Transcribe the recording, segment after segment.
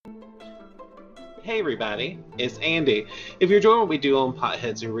Hey everybody, it's Andy. If you're enjoying what we do on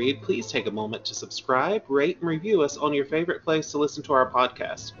Potheads and Read, please take a moment to subscribe, rate, and review us on your favorite place to listen to our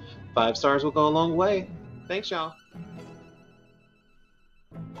podcast. 5 stars will go a long way. Thanks, y'all.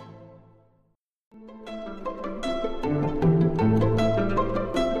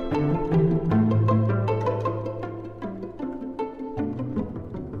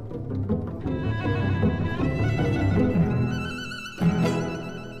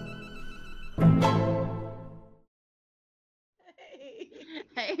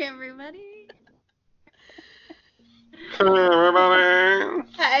 Hey everybody. Hey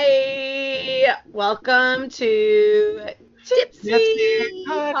everybody. Hey, welcome to Tipsy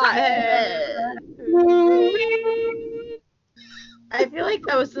Pothead. I feel like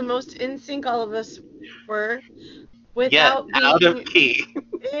that was the most in sync all of us were without Out of being key.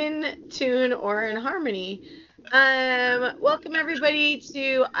 in tune or in harmony. Welcome everybody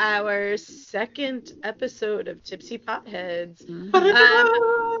to our second episode of Tipsy Potheads.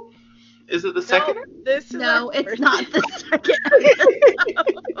 Is it the second? No, it's not the second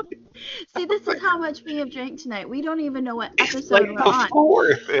episode. See, this is how much we have drank tonight. We don't even know what It's episode like we're the on.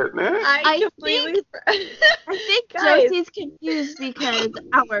 fourth, isn't it? I completely. I think Guys. Josie's confused because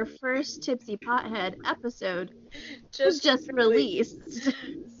our first Tipsy Pothead episode was just released.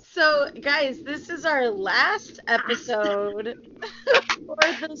 So, guys, this is our last episode for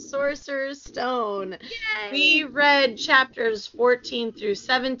the Sorcerer's Stone. Yay! We read chapters 14 through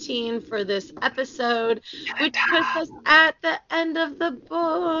 17 for this episode, which puts us at the end of the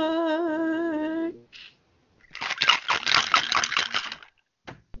book.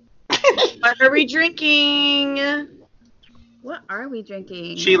 What are we drinking? What are we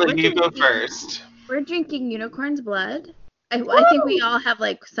drinking? Sheila, We're you go drinking- first. We're drinking Unicorn's Blood. I think we all have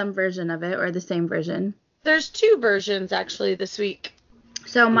like some version of it or the same version. There's 2 versions actually this week.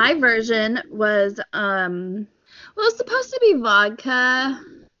 So my version was well, it's supposed to be vodka.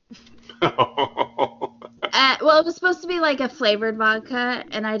 Well, it was supposed to be like a flavored vodka,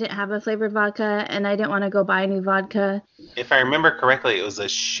 and I didn't have a flavored vodka, and I didn't want to go buy new vodka. If I remember correctly, it was a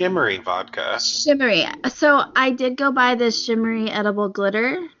shimmery vodka. Shimmery. So I did go buy this shimmery edible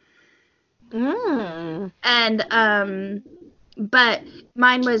glitter, and but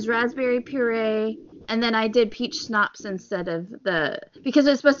mine was raspberry puree, and then I did peach schnapps instead of because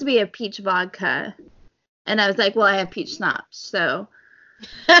it was supposed to be a peach vodka, and I was like, well, I have peach schnapps, so.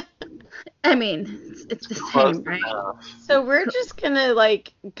 I mean, it's the same, right? So we're just gonna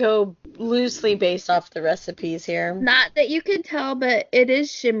go loosely based off the recipes here. Not that you can tell, but it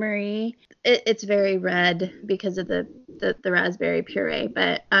is shimmery. It's very red because of the raspberry puree,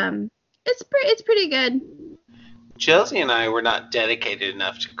 but it's pretty good. Josie and I were not dedicated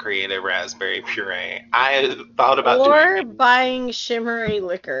enough to create a raspberry puree. I thought about buying shimmery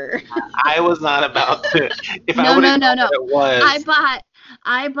liquor. I was not about to. If No, I would have no. known what it was.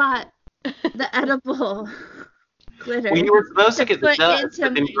 I bought the edible glitter. Well, you were supposed to get the put dust, into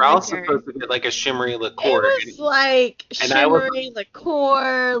but then you were my also liquor. supposed to get like a shimmery liqueur. It was like and I was- shimmery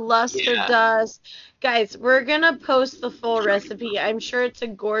liqueur, luster Yeah. dust. Guys, we're gonna post the full recipe. I'm sure it's a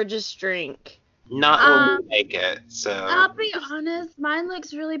gorgeous drink. Not when we make it, so. I'll be honest, mine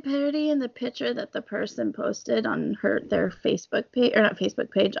looks really pretty in the picture that the person posted on their Facebook page, or not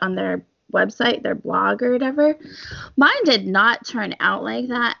Facebook page, on their website, their blog or whatever. Mine did not turn out like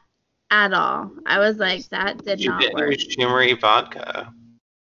that at all. I was like, that did You not get work. shimmery vodka.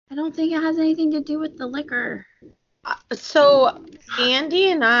 I don't think it has anything to do with the liquor. So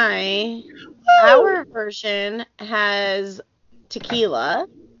Andy and I, our version has tequila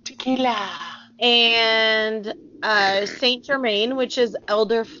and Saint Germain, which is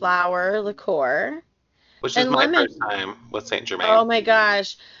elderflower liqueur. Which is And my lemon. first time with Saint Germain. Oh my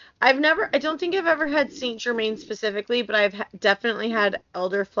gosh. I don't think I've ever had Saint Germain specifically, but I've definitely had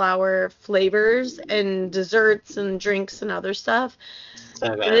elderflower flavors and desserts and drinks and other stuff.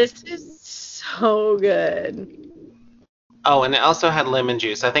 So good. This is so good. Oh, and it also had lemon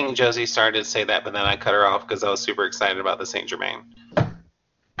juice. I think Josie started to say that, but then I cut her off because I was super excited about the Saint Germain.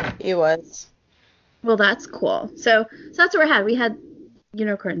 It was. Well, that's cool. So that's what we had. We had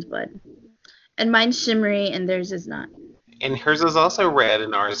Unicorn's Blood. And mine's shimmery and theirs is not. And hers is also red,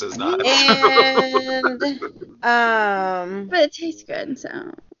 and ours is not. And But it tastes good, so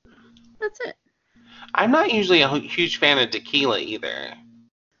that's it. I'm not usually a huge fan of tequila either.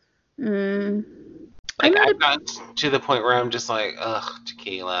 I'm Like, not I've got to the point where I'm just like, ugh,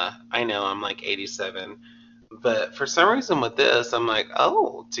 tequila. I know I'm like 87. But for some reason with this, I'm like,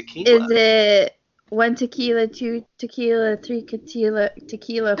 oh, tequila. Is it 1 tequila, 2 tequila, 3 tequila,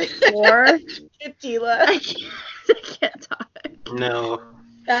 4? tequila. I can't talk. No.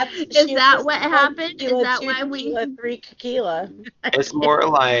 Is that what happened? Is Tequila, that 2 why we? tequila, 3 tequila. It's more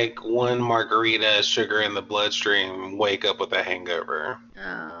like one margarita, sugar in the bloodstream, wake up with a hangover.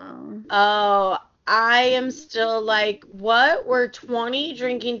 Oh. Oh, I am still like, what? We're 20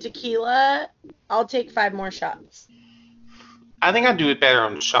 drinking tequila? I'll take 5 more shots. I think I do it better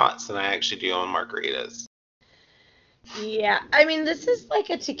on shots than I actually do on margaritas. Yeah, I mean, this is like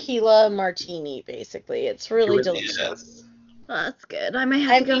a tequila martini, basically. It's really delicious. Yes. Well, that's good. I might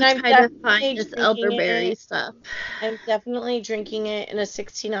have to go I'm try to find definitely this drinking elderberry it. stuff. I'm definitely drinking it in a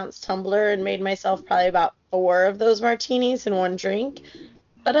 16-ounce tumbler and made myself probably about 4 of those martinis in one drink.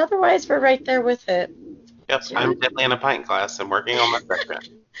 But otherwise, we're right there with it. Yep, I'm definitely in a pint glass and working on my second.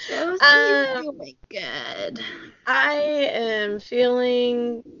 Feeling good. I am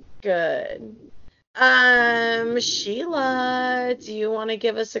feeling good. Sheila, do you want to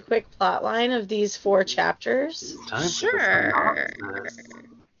give us a quick plot line of these 4 chapters? Sure.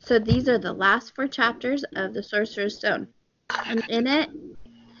 So these are the last 4 chapters of the Sorcerer's Stone. And in it,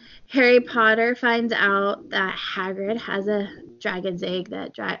 Harry Potter finds out that Hagrid has a dragon's egg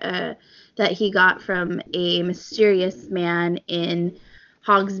that he got from a mysterious man in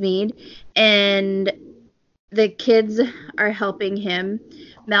Hogsmeade, and the kids are helping him.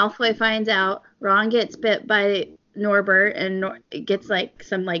 Malfoy finds out. Ron gets bit by Norbert and gets like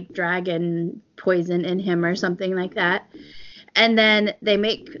some like dragon poison in him or something like that. And then they've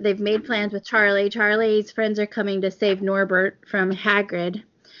made plans with Charlie. Charlie's friends are coming to save Norbert from Hagrid,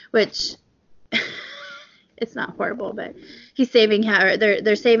 which it's not horrible, but he's saving Hagrid.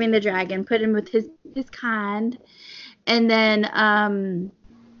 They're saving the dragon, put him with his kind, and then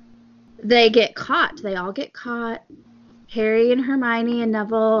they get caught. They all get caught. Harry and Hermione and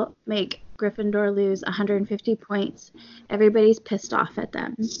Neville make Gryffindor lose 150 points. Everybody's pissed off at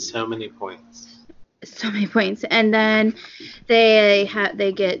them. So many points. And then they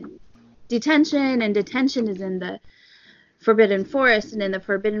get detention, and detention is in the Forbidden Forest. And in the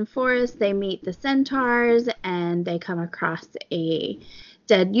Forbidden Forest, they meet the centaurs, and they come across a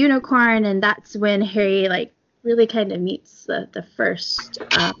dead unicorn, and that's when Harry like really kind of meets the first.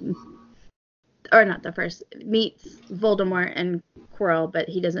 Or not the first, meets Voldemort and Quirrell, but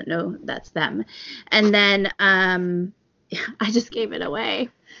he doesn't know that's them. And then I just gave it away.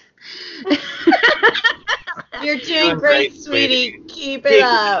 You're doing great, sweetie. Keep it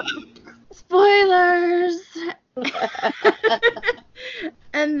up. Spoilers.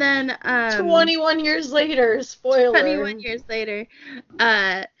 And then 21 years later, spoiler. 21 years later,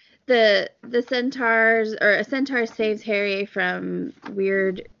 the centaurs, or a centaur saves Harry from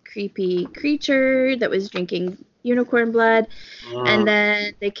weird creepy creature that was drinking unicorn blood. And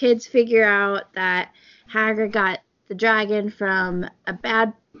then the kids figure out that Hagrid got the dragon from a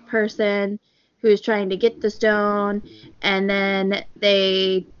bad person who was trying to get the stone, and then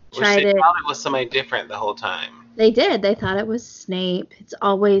they thought it was somebody different the whole time. They did. They thought it was Snape. It's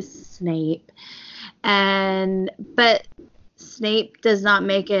always Snape. But Snape does not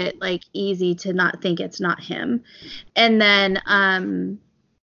make it like easy to not think it's not him. And then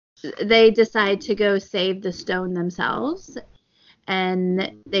they decide to go save the stone themselves,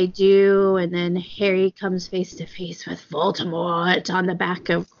 and they do, and then Harry comes face to face with Voldemort on the back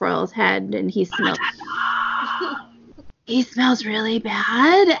of Quirrell's head, and he smells really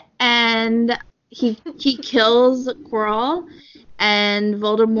bad, and he kills Quirrell, and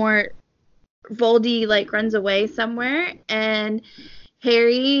Voldy like runs away somewhere, and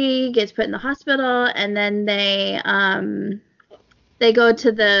Harry gets put in the hospital, and then they go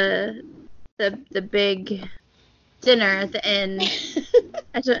to the big dinner at the end.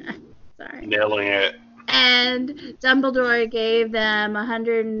 Sorry. Nailing it. And Dumbledore gave them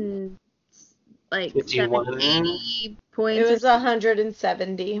 170 points. It was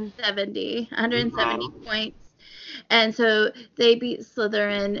 170. 170 points. And so they beat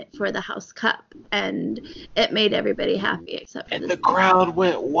Slytherin for the House Cup, and it made everybody happy except for the crowd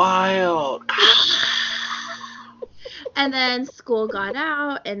went wild. And then school got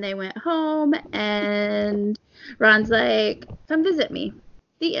out, and they went home, and Ron's like, come visit me.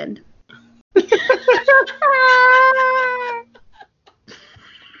 The end.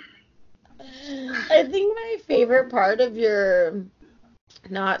 I think my favorite part of your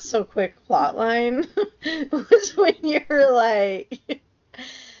not so quick plot line was when you're like,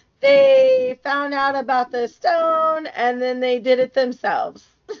 they found out about the stone, and then they did it themselves.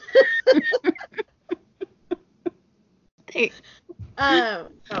 That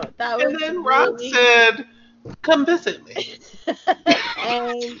was. And then Ron said, "Come visit me."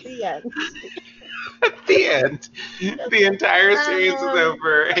 And the end. The end. The entire series is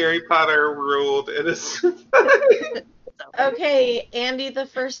over. Harry Potter ruled. It is. It's Okay, Andy, the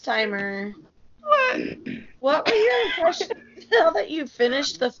first timer. What? What were your impressions now that you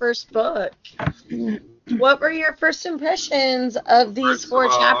finished the first book? What were your first impressions of these First of 4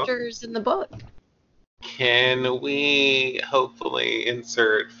 all, chapters in the book? Can we hopefully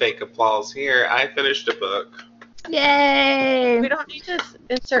insert fake applause here? I finished a book. Yay! We don't need to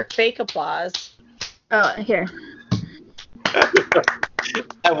insert fake applause. Oh, here.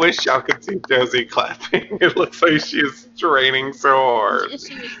 I wish y'all could see Josie clapping. It looks like she's training so hard.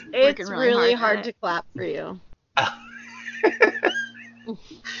 It's really hard to clap for you.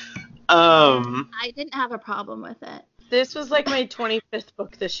 I didn't have a problem with it. This was like my 25th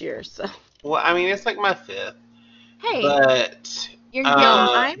book this year, so. Well, I mean, it's like my 5th. Hey, But you're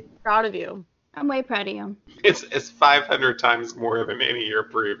I'm proud of you. I'm way proud of you. it's 500 times more than any year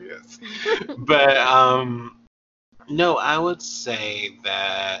previous. But no, I would say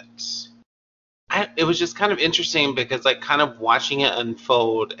that it was just kind of interesting because like kind of watching it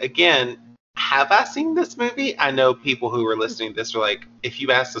unfold again. Have I seen this movie? I know people who are listening to this are like, if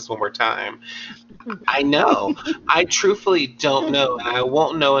you ask this one more time, I know. I truthfully don't know, and I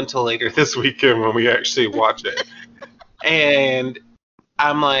won't know until later this weekend when we actually watch it. And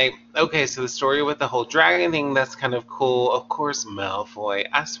I'm like, okay, so the story with the whole dragon thing, that's kind of cool. Of course, Malfoy.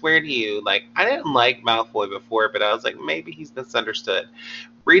 I swear to you, like, I didn't like Malfoy before, but I was like, maybe he's misunderstood.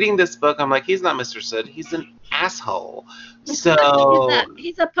 Reading this book, I'm like, he's not misunderstood. He's an asshole. So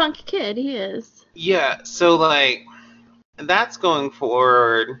he's a punk kid. He is. Yeah, so like that's going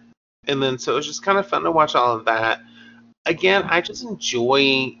forward, and then so it's just kind of fun to watch all of that. Again, I just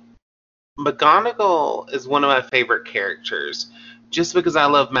enjoy McGonagall is one of my favorite characters, just because I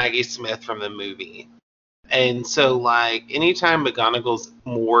love Maggie Smith from the movie. And so like anytime McGonagall's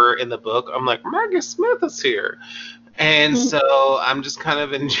more in the book, I'm like, Maggie Smith is here. And so I'm just kind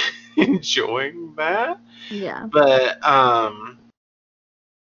of enjoying that. Yeah. But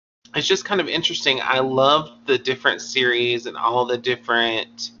it's just kind of interesting. I love the different series and all the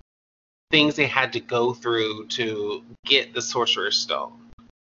different things they had to go through to get the Sorcerer's Stone.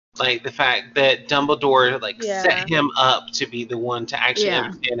 Like the fact that Dumbledore set him up to be the one to actually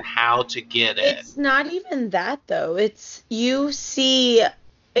understand how to get it. It's not even that though. It's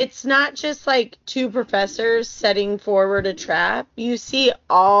not just like 2 professors setting forward a trap. You see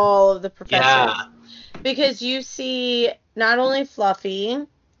all of the professors. Yeah. Because you see not only Fluffy,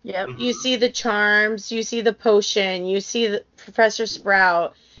 you see the charms, you see the potion, you see the Professor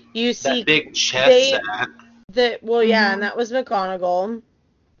Sprout, you see that big chess set. And that was McGonagall.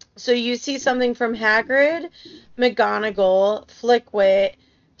 So you see something from Hagrid, McGonagall, Flickwit,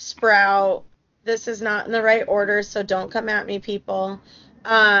 Sprout. This is not in the right order, so don't come at me, people.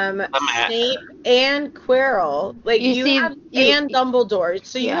 Snape and Quirrell. Like and Dumbledore.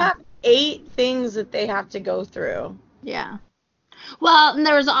 So you have 8 things that they have to go through. Yeah. Well, and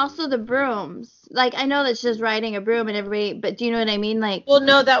there was also the brooms. Like, I know that's just riding a broom and everybody, but do you know what I mean? Like, well,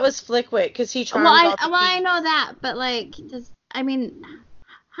 no, that was Flickwit because he charmed I know that, but like, I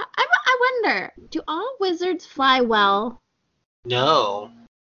wonder, do all wizards fly well? No.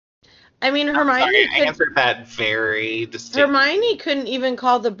 I mean, Hermione answered that very distinctly. Hermione couldn't even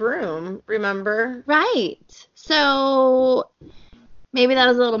call the broom, remember? Right. So maybe that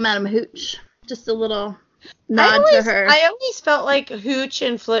was a little Madam Hooch. Just a little nod to her. I always felt like Hooch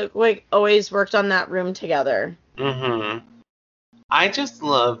and Flitwick always worked on that room together. Mm-hmm. I just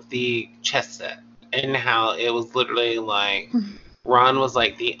love the chess set and how it was literally like Ron was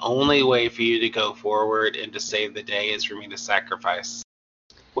like, the only way for you to go forward and to save the day is for me to sacrifice.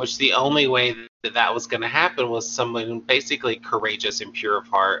 Which the only way that was going to happen was someone basically courageous and pure of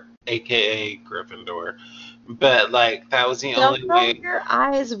heart, a.k.a. Gryffindor. But, like, that was the only way. Don't roll your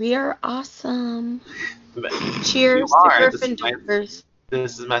eyes. We are awesome. Cheers to Gryffindors.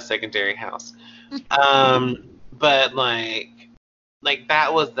 This is my secondary house. But, like,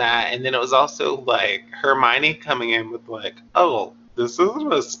 that was that. And then it was also, like, Hermione coming in with, like, oh, this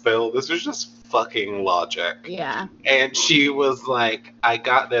isn't a spell. This is just fucking logic. Yeah. And she was like, I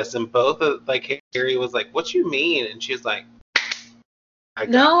got this. And both of, like, Harry was like, what you mean? And she's like, I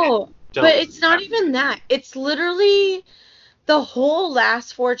got it. But it's not even that. It's literally the whole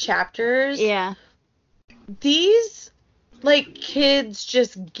last 4 chapters. Yeah. These, like, kids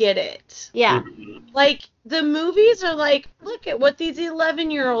just get it. Yeah. Mm-hmm. Like, the movies are like, look at what these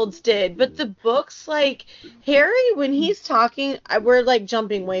 11-year-olds did. But the books, like, Harry, when he's talking, we're, like,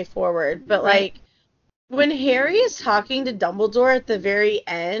 jumping way forward. But, like, when Harry is talking to Dumbledore at the very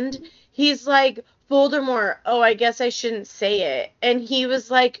end, he's like, Voldemort, oh, I guess I shouldn't say it. And he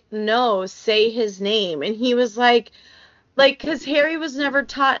was like, no, say his name. And he was like, like, because Harry was never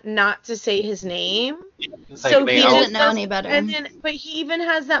taught not to say his name. It's like So they he all- doesn't know any better. And then, but he even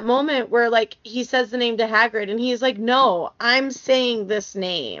has that moment where, like, he says the name to Hagrid, and he's like, "No, I'm saying this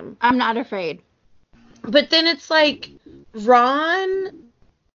name." I'm not afraid. But then it's like Ron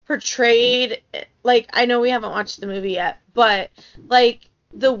portrayed, like, I know we haven't watched the movie yet, but like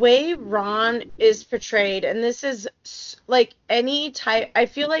the way Ron is portrayed, and this is like I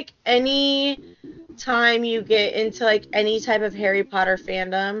feel like any time you get into like any type of Harry Potter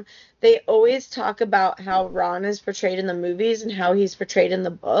fandom, they always talk about how Ron is portrayed in the movies and how he's portrayed in the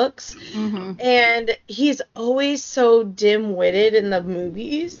books. Mm-hmm. And he's always so dim-witted in the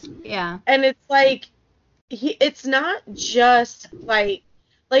movies. Yeah. And it's like it's not just like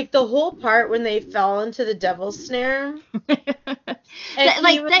the whole part when they fell into the devil's snare. And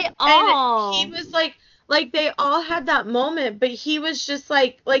Like they all. he was like they all had that moment, but he was just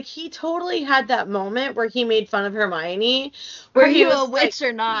like he totally had that moment where he made fun of Hermione, where Are he you was a like, witch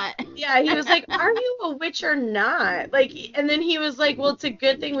or not? yeah, he was like, "Are you a witch or not?" Like, and then he was like, "Well, it's a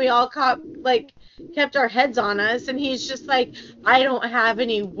good thing we all kept our heads on us." And he's just like, "I don't have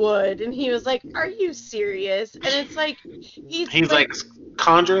any wood." And he was like, "Are you serious?" And it's like he's like,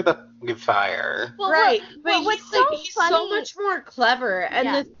 conjure the fire. Well, right, but well, what's he's like so he's funny- so much more clever, and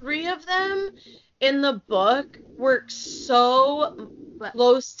Yeah. the three of them in the book work so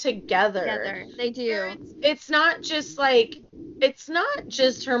close together. They do. It's not just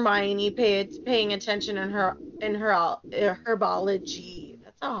Hermione paying attention in her herbology.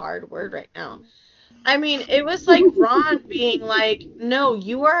 That's a hard word right now. I mean, it was like Ron being like, "No,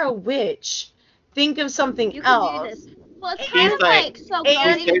 you are a witch. Think of something You else." can do this. Well, it's He's kind of like- so and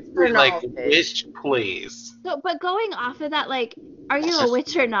He's going. basically like, knowledge. witch, please. So, but going off of that, like, are you a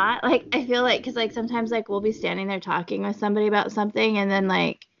witch or not? Like, I feel like, because, like, sometimes, like, we'll be standing there talking with somebody about something, and then,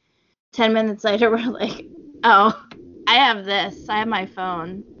 like, 10 minutes later, we're like, oh, I have this. I have my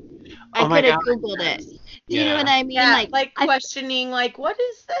phone. I Oh my could have God. Googled it. Do you know Yeah. what I mean? Yeah, Like, questioning, like, what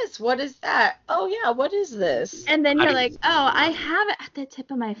is this? What is that? Oh yeah, what is this? and then you're I- like, oh, I have it at the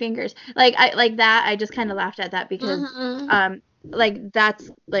tip of my fingers. Like, I just kind of laughed at that because, Mhm. like,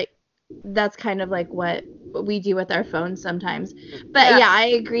 that's kind of like what we do with our phones sometimes. But yeah, I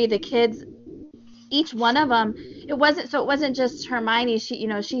agree. The kids, each one of them, it wasn't just Hermione.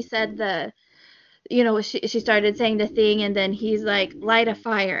 She said she started saying the thing, and then he's like, light a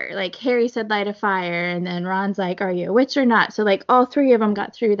fire. Like, Harry said, light a fire, and then Ron's like, are you a witch or not? So, like, all three of them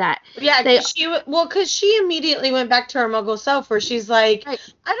got through that. Yeah, because she immediately went back to her Muggle self, where she's like, Right.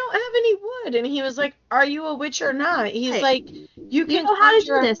 I don't have any wood, and he was like, are you a witch or not? He's Right. like, you can know how to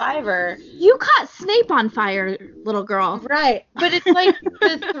conjure do a this. fiver. You caught Snape on fire, little girl. Right, but it's like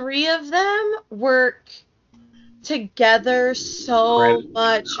the three of them work together so Right.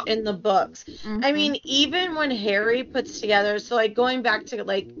 much in the books. Mm-hmm. I mean, even when Harry puts together, so like going back to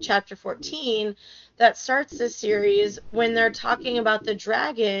like chapter 14 that starts this series, when they're talking about the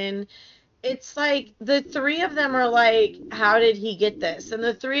dragon, it's like the three of them are like, how did he get this? And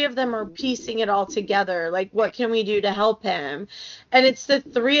the three of them are piecing it all together. Like, what can we do to help him? And it's the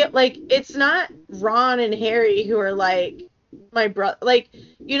three, like, it's not Ron and Harry who are like, my brother, like,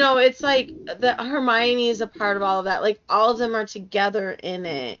 it's like the Hermione is a part of all of that. Like, all of them are together in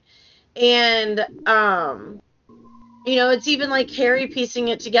it. And, it's even like Harry piecing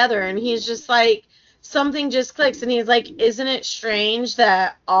it together, and he's just like, something just clicks, and he's like, isn't it strange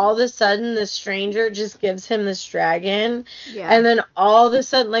that all of a sudden the stranger just gives him this dragon? Yeah. And then all of a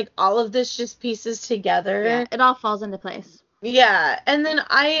sudden, like, all of this just pieces together. Yeah, it all falls into place. Yeah. And then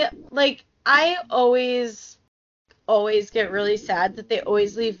I always get really sad that they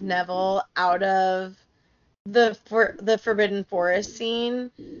always leave Neville out of the Forbidden Forest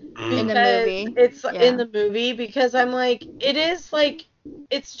scene. In the Because movie. it's Yeah. in the movie, because I'm like, it is like,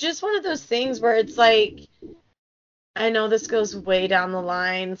 it's just one of those things where it's like, I know this goes way down the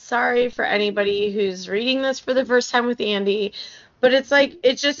line. Sorry for anybody who's reading this for the first time with Andy, but it's like,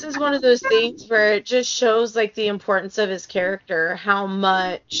 it just is one of those things where it just shows like the importance of his character, how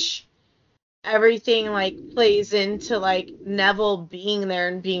much everything like plays into like Neville being there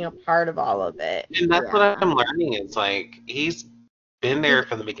and being a part of all of it. And that's what I'm learning. It's like, he's been there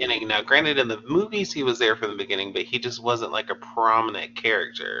from the beginning. Now, granted, in the movies he was there from the beginning, but he just wasn't like a prominent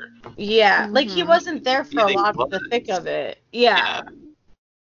character. Yeah, like he Mhm. wasn't there for Yeah, a he lot of the was. thick of it. Yeah.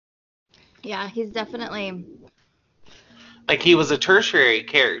 Yeah, he's definitely. Like, he was a tertiary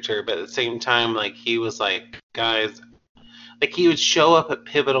character, but at the same time, like, he was like, guys, like, he would show up at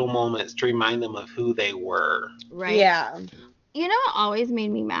pivotal moments to remind them of who they were. Right. Yeah. You know what always made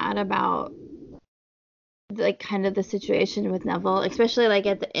me mad about, like, kind of the situation with Neville, especially, like,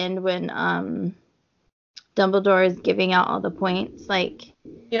 at the end when Dumbledore is giving out all the points. Like,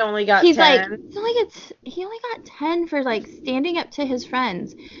 He only got he's 10. like, he only got 10 for like standing up to his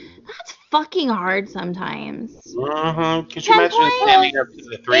friends. That's fucking hard sometimes. Could you 10 imagine points? standing up to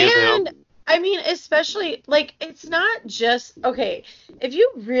the three of them? And I mean, especially, like, it's not just, okay, if you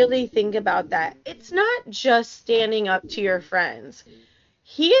really think about that, it's not just standing up to your friends.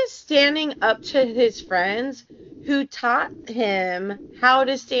 He is standing up to his friends who taught him how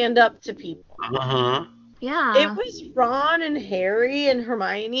to stand up to people. Yeah. It was Ron and Harry and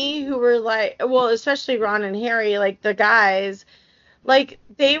Hermione who were like, well, especially Ron and Harry, like the guys, like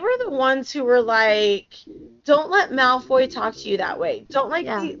they were the ones who were like, don't let Malfoy talk to you that way. Don't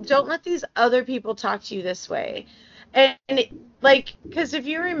let these other people talk to you this way. And like, because if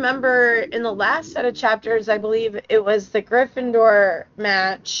you remember in the last set of chapters, I believe it was the Gryffindor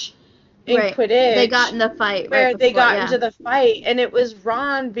match in Quidditch. They got in the fight where they got into the fight, and it was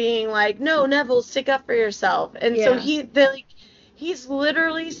Ron being like, "No, Neville, stick up for yourself." And so he's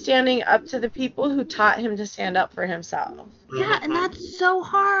literally standing up to the people who taught him to stand up for himself. Yeah, and that's so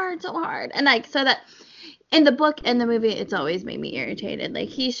hard. And like, so that in the book and the movie, it's always made me irritated. Like,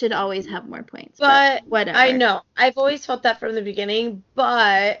 he should always have more points. But whatever. I know. I've always felt that from the beginning,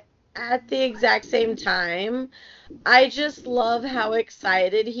 but at the exact same time, I just love how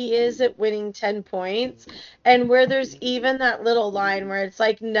excited he is at winning 10 points. And where there's even that little line where it's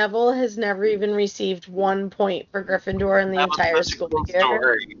like Neville has never even received 1 point for Gryffindor in the entire school year.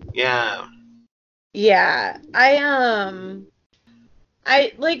 Story. Yeah. Yeah.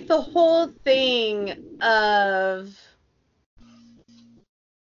 I like the whole thing of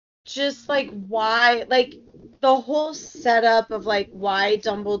just like why, like the whole setup of like why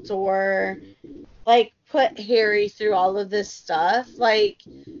Dumbledore like put Harry through all of this stuff. Like,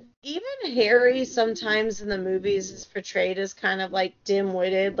 even Harry sometimes in the movies is portrayed as kind of like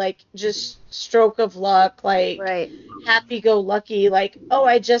dim-witted, like just stroke of luck, like happy-go-lucky, like, oh,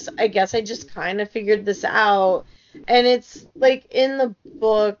 I guess I just kind of figured this out. And it's like in the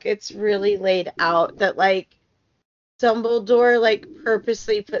book, it's really laid out that like Dumbledore like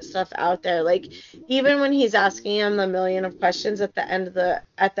purposely put stuff out there. Like, even when he's asking him a million of questions at the end of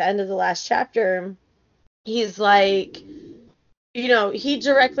the last chapter, he's like, you know, he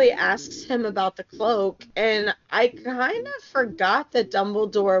directly asks him about the cloak, and I kind of forgot that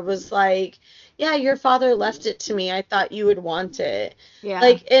Dumbledore was like, yeah, your father left it to me. I thought you would want it. Yeah.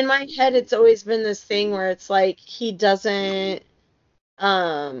 Like, in my head, it's always been this thing where it's like he doesn't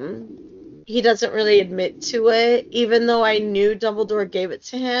really admit to it, even though I knew Dumbledore gave it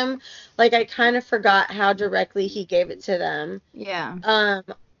to him. Like, I kind of forgot how directly he gave it to them. Yeah.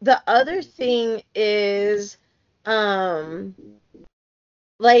 The other thing is,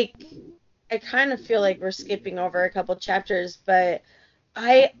 like, I kind of feel like we're skipping over a couple chapters, but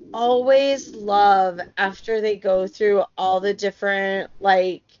I always love after they go through all the different,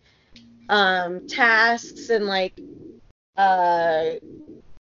 like, tasks and,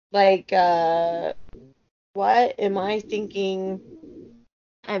 what am I thinking?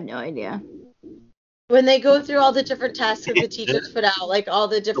 I have no idea. When they go through all the different tasks that the teachers put out, like all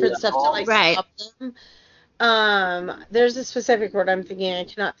the different stuff to like stop them. There's a specific word I'm thinking. I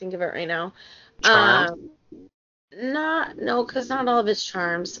cannot think of it right now. Because not all of it's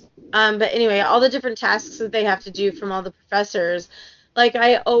charms. But anyway, all the different tasks that they have to do from all the professors. Like,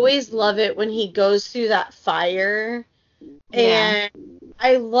 I always love it when he goes through that fire. Yeah. And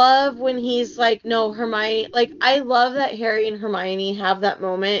I love when he's like, no, Hermione, like, I love that Harry and Hermione have that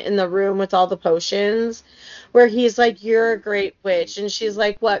moment in the room with all the potions where he's like, you're a great witch. And she's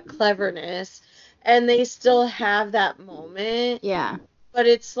like, what cleverness? And they still have that moment. Yeah. But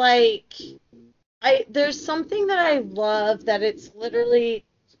it's like, there's something that I love that it's literally,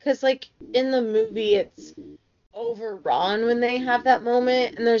 because like in the movie, it's overrun when they have that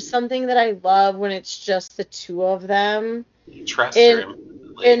moment. And there's something that I love when it's just the two of them. You trust her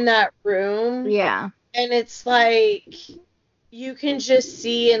in that room. Yeah. And it's like, you can just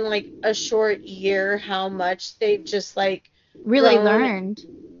see in like a short year how much they've just like really learned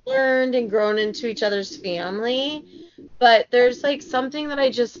and grown into each other's family. But there's like something that I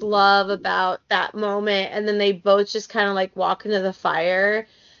just love about that moment. And then they both just kind of like walk into the fire.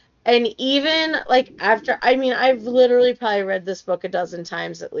 And even like after, I mean, I've literally probably read this book a dozen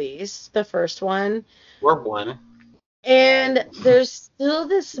times at least, the first one. Or one. And there's still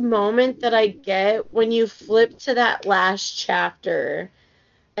this moment that I get when you flip to that last chapter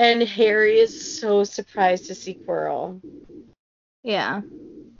and Harry is so surprised to see Quirrell. Yeah.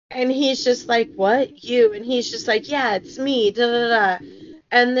 And he's just like, what? You? And he's just like, yeah, it's me. Da, da, da.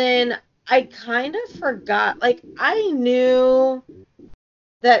 And then I kind of forgot, like, I knew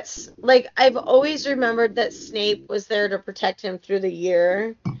that's like I've always remembered that Snape was there to protect him through the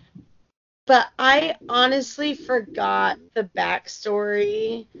year. But I honestly forgot the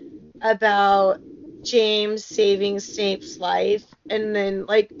backstory about James saving Snape's life, and then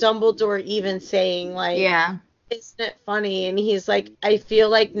like Dumbledore even saying like, Yeah. isn't it funny? And he's like, I feel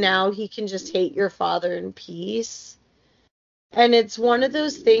like now he can just hate your father in peace. And it's one of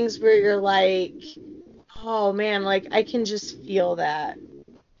those things where you're like, oh man, like I can just feel that.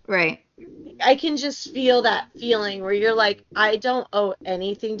 Right. I can just feel that feeling where you're like, I don't owe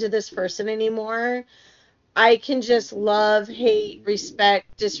anything to this person anymore. I can just love, hate,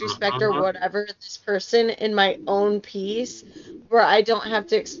 respect, disrespect, or whatever this person in my own peace, where I don't have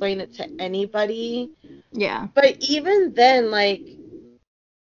to explain it to anybody. Yeah. But even then, like,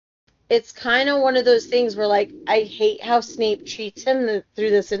 it's kind of one of those things where, like, I hate how Snape treats him through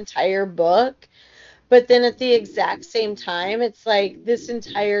this entire book. But then at the exact same time, it's like this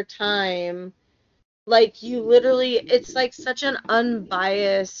entire time, like, you literally, it's like such an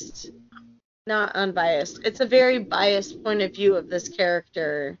unbiased, not unbiased, it's a very biased point of view of this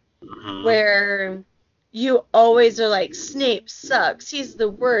character, where you always are like, Snape sucks, he's the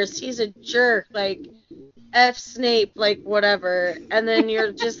worst, he's a jerk, like, F Snape, like, whatever. And then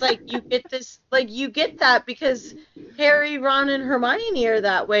you're just like, you get this, like, you get that because Harry, Ron, and Hermione are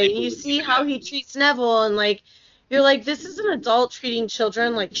that way. And you see how he treats Neville, and, like, you're like, this is an adult treating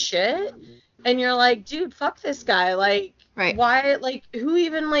children like shit. And you're like, dude, fuck this guy. Like, Right. why, like, who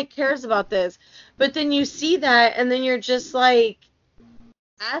even, like, cares about this? But then you see that, and then you're just like,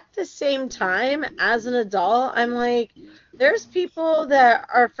 at the same time, as an adult, I'm like, there's people that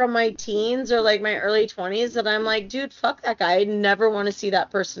are from my teens or like my early 20s that I'm like, dude, fuck that guy. I never want to see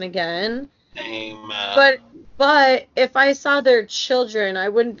that person again. Same. But if I saw their children, I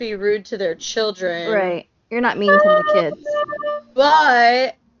wouldn't be rude to their children. Right. You're not mean to the kids.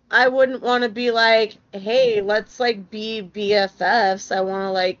 But I wouldn't want to be like, hey, let's like be BFFs. I want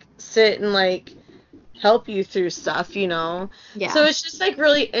to like sit and like help you through stuff, you know? Yeah. So it's just like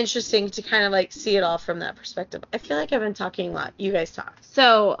really interesting to kind of like see it all from that perspective. I feel like I've been talking a lot. You guys talk.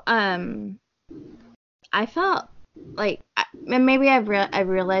 So, I felt like maybe I've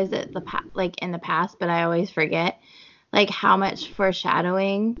realized it like in the past, but I always forget like how much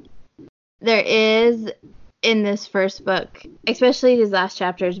foreshadowing there is in this first book, especially these last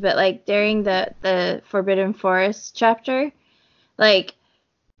chapters, but like during the Forbidden Forest chapter, like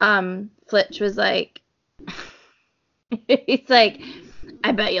Flitch was like he's like,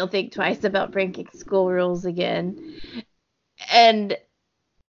 I bet you'll think twice about breaking school rules again. And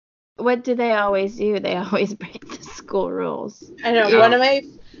what do they always do? They always break the school rules. I know. One of my,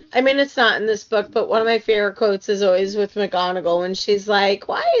 I mean, it's not in this book, but one of my favorite quotes is always with McGonagall when she's like,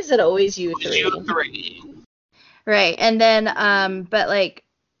 why is it always you three? You three. Right. And then, but like.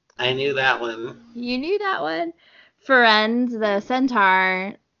 I knew that one. You knew that one? Ferenz, the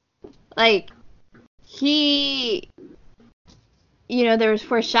centaur, like, he, you know, there was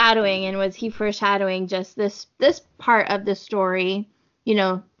foreshadowing, and was he foreshadowing just this part of the story, you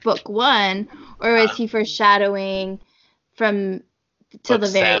know, book one, or was he foreshadowing from till the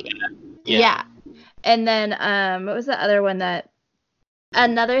very yeah. And then what was the other one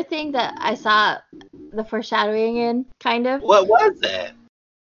another thing that I saw the foreshadowing in, kind of? What was it?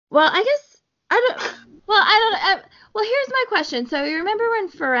 Well, I guess well, here's my question. So you remember when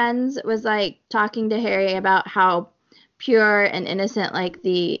Ferenz was like talking to Harry about how pure and innocent like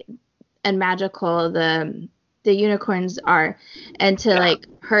and magical the unicorns are, and to like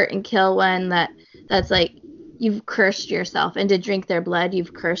hurt and kill one that's like you've cursed yourself, and to drink their blood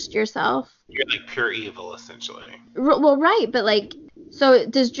you've cursed yourself. You're like pure evil, essentially. Well, right, but like, so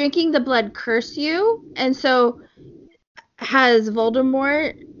does drinking the blood curse you? And so has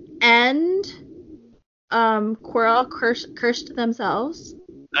Voldemort and Quirrell cursed themselves?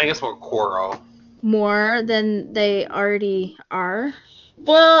 I guess more Quirrell. More than they already are?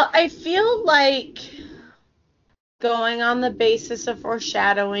 Well, I feel like going on the basis of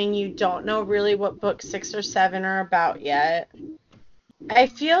foreshadowing, you don't know really what book 6 or 7 are about yet. I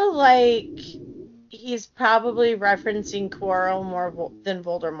feel like he's probably referencing Quirrell more than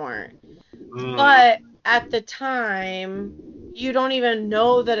Voldemort. But at the time, you don't even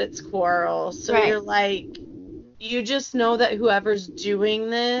know that it's Quirrell. So right. You're like, you just know that whoever's doing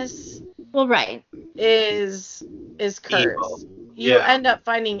this is cursed. Evil. You end up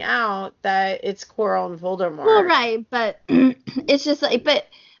finding out that it's Quirrell and Voldemort. Well, right, but it's just like, but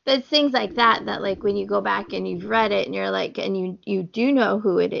things like that like when you go back and you've read it and you're like, and you do know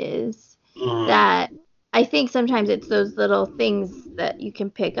who it is, that I think sometimes it's those little things that you can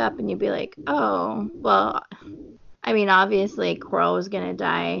pick up and you'd be like, oh, well, I mean, obviously, Quirrell was gonna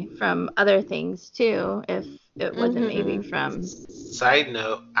die from other things too, if it wasn't maybe from. Side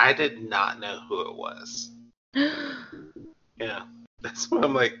note, I did not know who it was. Yeah, that's why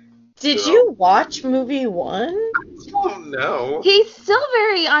I'm like. Did you watch movie 1? Oh no. He's still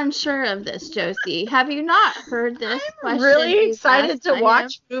very unsure of this, Josie. Have you not heard this I'm question? really excited asked to by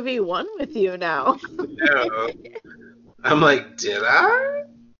watch him? movie 1 with you now. No. I'm like, did I?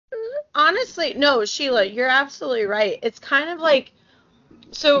 Honestly, no, Sheila, you're absolutely right. It's kind of like,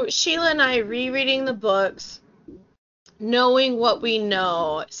 so Sheila and I rereading the books, knowing what we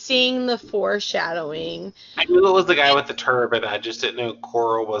know, seeing the foreshadowing. I knew it was the guy with the turban. I just didn't know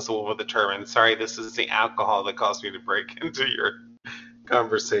Coral was the one with the turban. Sorry, this is the alcohol that caused me to break into your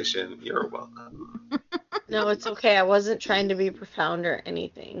conversation. You're welcome. No, it's okay. I wasn't trying to be profound or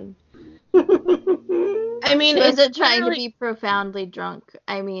anything. I mean, Was it's it trying to literally- be profoundly drunk?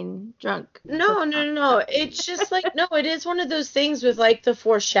 I mean, drunk. No. It's just like, no, it is one of those things with like the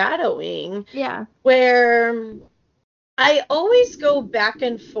foreshadowing Yeah. where I always go back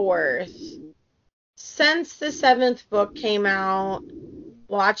and forth since the 7th book came out,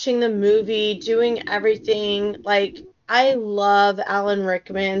 watching the movie, doing everything. Like, I love Alan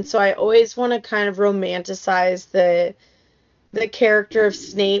Rickman, so I always want to kind of romanticize the character of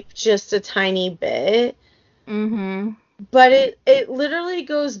Snape just a tiny bit. Mm-hmm. But it literally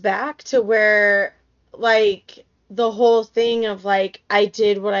goes back to where, like, the whole thing of, like, I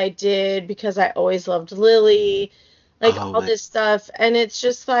did what I did because I always loved Lily, like, all this stuff. And it's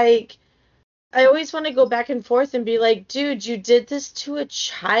just, like, I always want to go back and forth and be like, dude, you did this to a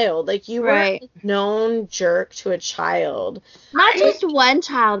child. Like, you were a known jerk to a child. Not just one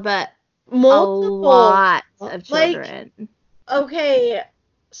child, but multiple. A lot of children. Like, okay,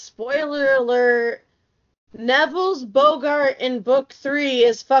 spoiler alert. Neville's Bogart in book 3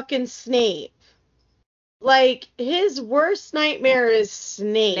 is fucking Snape. Like, his worst nightmare is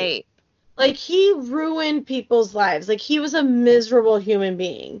Snape. Like, he ruined people's lives. Like, he was a miserable human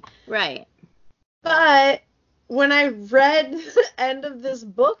being. Right. But when I read the end of this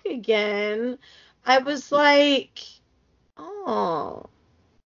book again, I was like, oh,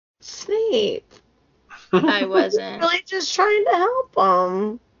 Snape. I wasn't. Really just trying to help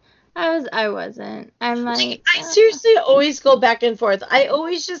him. I wasn't. I'm like, I seriously always go back and forth. I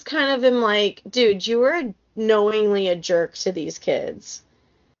always just kind of am like, dude, you were knowingly a jerk to these kids.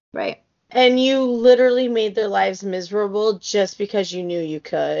 Right. And you literally made their lives miserable just because you knew you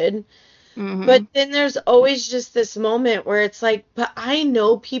could. Mm-hmm. But then there's always just this moment where it's like, but I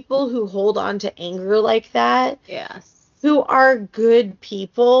know people who hold on to anger like that. Yes. Who are good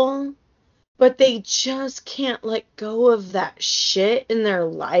people. But they just can't let go of that shit in their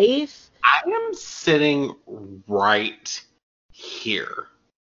life. I am sitting right here.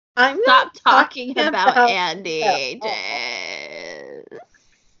 I'm Stop not talking about Andy.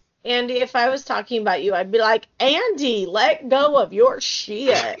 Andy, if I was talking about you, I'd be like, Andy, let go of your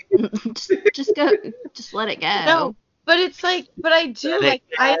shit. just let it go. No, but it's like, but I do, like,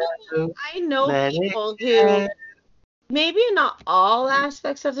 I know people who, maybe not all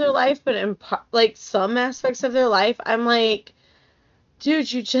aspects of their life, but in like some aspects of their life, I'm like, dude,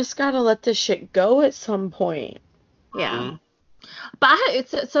 you just gotta let this shit go at some point. Yeah. Mm-hmm.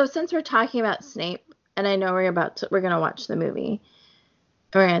 But so since we're talking about Snape, and I know we're gonna watch the movie,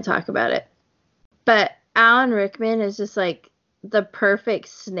 and we're gonna talk about it, but Alan Rickman is just like the perfect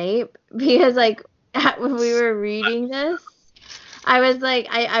Snape, because like when we were reading this, I was like,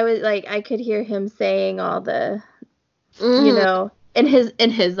 I could hear him saying all the, you know, in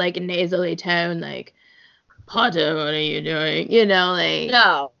his like nasally tone, like, Potter, what are you doing? You know, like.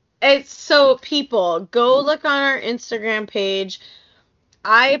 No. It's so, people, go look on our Instagram page.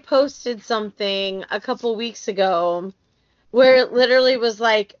 I posted something a couple weeks ago where it literally was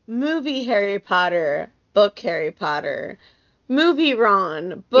like, movie Harry Potter, book Harry Potter, movie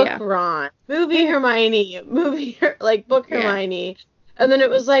Ron, book Ron, movie Hermione, book Hermione. And then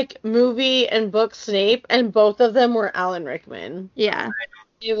it was like movie and book Snape, and both of them were Alan Rickman. Yeah.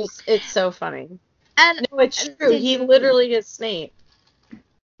 It's so funny. And no, it's true. He literally is Snape.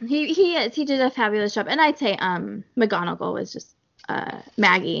 He is. He did a fabulous job. And I'd say McGonagall was just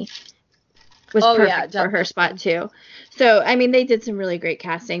Maggie was perfect for her spot too. So I mean, they did some really great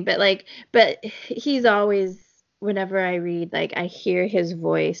casting, but he's always, whenever I read, like, I hear his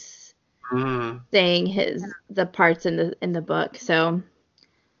voice saying the parts in the book. So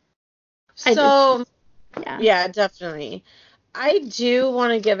yeah, definitely. I do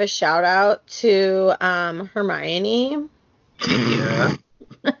want to give a shout out to Hermione. Yeah.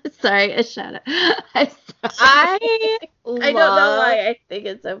 Sorry, a shout out. I'm sorry. I I don't know why I think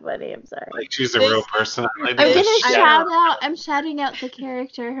it's so funny. I'm sorry. Like she's a real person. I'm gonna I shout out. I'm shouting out the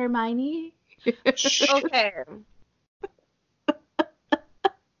character Hermione. Okay.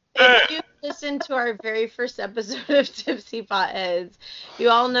 If you listened to our very first episode of Tipsy Potheads, you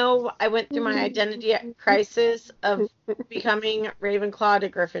all know I went through my identity crisis of becoming Ravenclaw to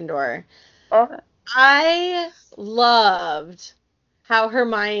Gryffindor. I loved how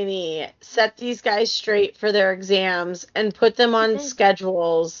Hermione set these guys straight for their exams and put them on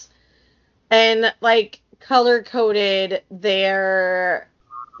schedules and like color coded their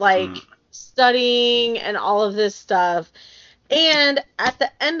like studying and all of this stuff. And at the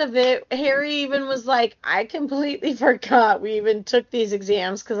end of it, Harry even was like, I completely forgot we even took these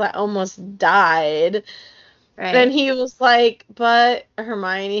exams because I almost died. Right. And he was like, but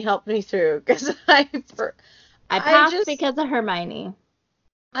Hermione helped me through because I passed because of Hermione.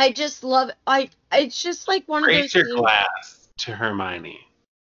 I just love it's just like one of those Raise your glass to Hermione.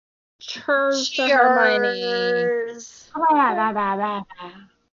 Cheers to Hermione.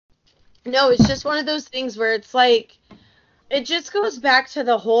 No, it's just one of those things where it's like, it just goes back to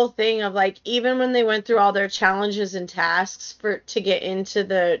the whole thing of like, even when they went through all their challenges and tasks to get into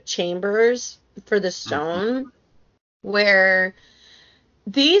the chambers for the stone, where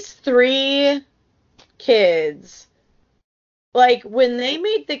these three kids, like when they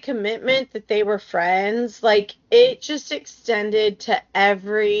made the commitment that they were friends, like it just extended to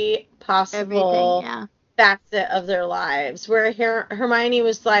every possible facet of their lives, where Hermione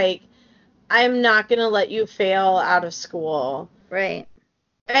was like, I'm not going to let you fail out of school. Right.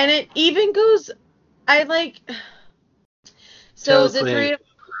 And it even goes, so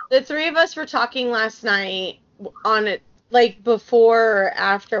the three of us were talking last night on it, like before or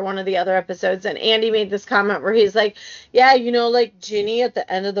after one of the other episodes, and Andy made this comment where he's like, yeah, you know, like Ginny at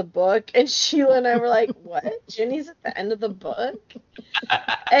the end of the book, and Sheila and I were like, what? Ginny's at the end of the book?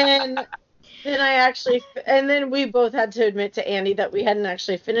 And then we both had to admit to Andy that we hadn't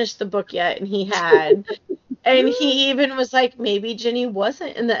actually finished the book yet, and he had. And he even was like, maybe Ginny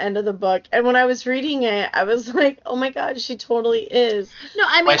wasn't in the end of the book. And when I was reading it, I was like, oh my god, she totally is. No,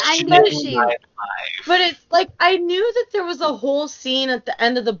 I mean, I knew she... But it's like, I knew that there was a whole scene at the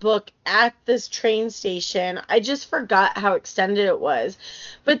end of the book at this train station. I just forgot how extended it was.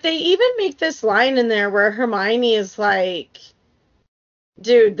 But they even make this line in there where Hermione is like,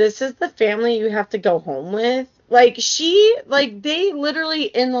 dude, this is the family you have to go home with. Like, they literally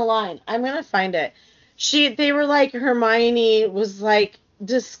in the line. I'm going to find it. They were like, Hermione was like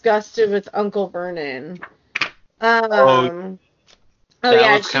disgusted with Uncle Vernon. Yeah,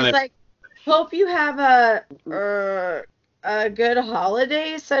 she's like, hope you have a good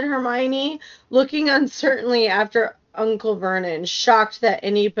holiday, said Hermione, looking uncertainly after Uncle Vernon, shocked that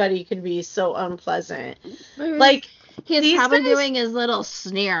anybody could be so unpleasant. Like, he's probably doing his little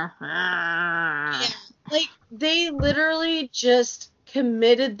sneer. Yeah, like, they literally just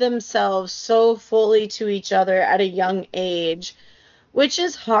committed themselves so fully to each other at a young age, which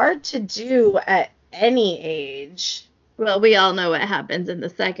is hard to do at any age. Well, we all know what happens in the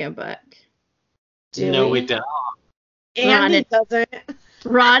second book. No, we don't. Andy doesn't.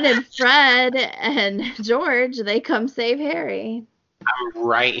 Ron and Fred and George, they come save Harry. I'm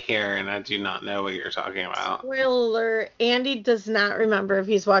right here, and I do not know what you're talking about. Spoiler alert, Andy does not remember if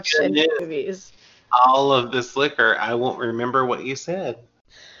he's watched any movies. All of this liquor, I won't remember what you said.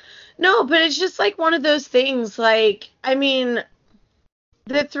 No, but it's just like one of those things, like, I mean,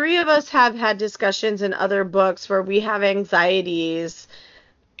 the three of us have had discussions in other books where we have anxieties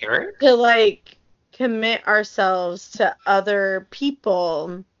Eric? to, like, commit ourselves to other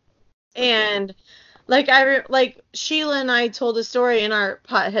people. And, like, Sheila and I told a story in our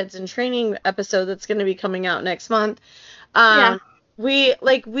Potheads in Training episode that's going to be coming out next month.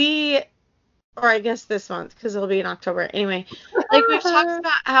 Or I guess this month, because it'll be in October. Anyway, like, we've talked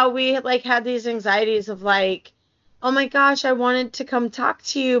about how we, like, had these anxieties of, like, oh my gosh, I wanted to come talk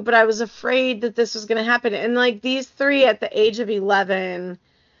to you, but I was afraid that this was going to happen. And, like, these three at the age of 11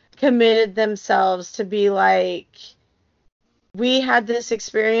 committed themselves to be like, we had this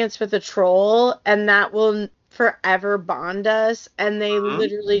experience with a troll, and that will forever bond us. And they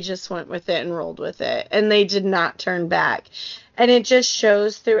literally just went with it and rolled with it. And they did not turn back. And it just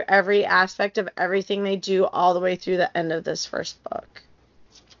shows through every aspect of everything they do all the way through the end of this first book.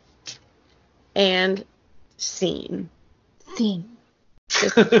 And scene. Can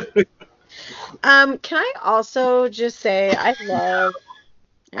I also just say I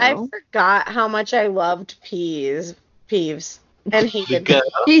forgot how much I loved Peeves and hated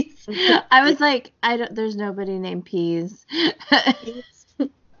Peeves. I was like, there's nobody named Peas.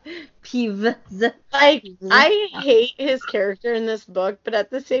 Peeves. Like, I Yeah. hate his character in this book, but at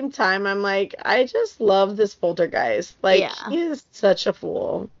the same time, I'm like, I just love this poltergeist. Like, Yeah. he is such a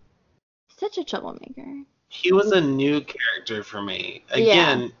fool. Such a troublemaker. He was a new character for me. Yeah.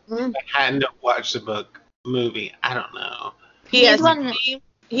 Again, if I hadn't watched the book movie, I don't know. He's one.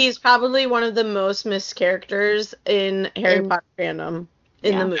 He's probably one of the most missed characters in Harry Potter fandom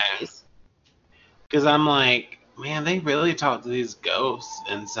in the Yeah. movies. Because I'm like, man, they really talk to these ghosts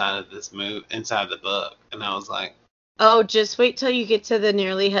inside of inside the book, and I was like, Oh, just wait till you get to the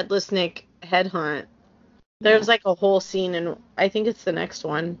nearly headless Nick headhunt. There's like a whole scene, and I think it's the next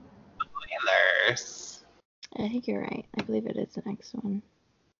one. spoilers. I think you're right. I believe it is the next one.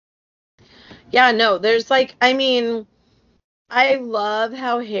 Yeah, no, there's like, I mean, I love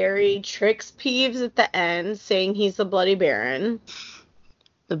how Harry tricks Peeves at the end, saying he's the Bloody Baron.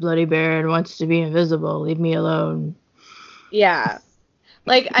 The Bloody Baron wants to be invisible. Leave me alone. Yeah.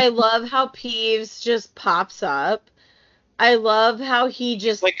 Like, I love how Peeves just pops up. I love how he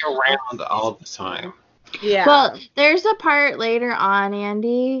just... Like around all the time. Yeah. Well, there's a part later on,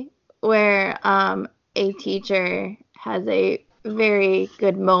 Andy, where a teacher has a very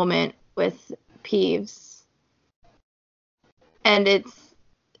good moment with Peeves. And it's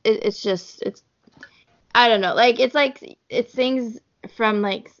I don't know, like it's things from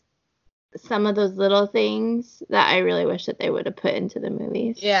like some of those little things that I really wish that they would have put into the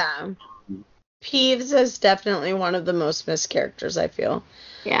movies. Yeah. Peeves is definitely one of the most missed characters, I feel.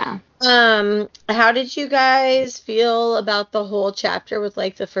 Yeah. How did you guys feel about the whole chapter with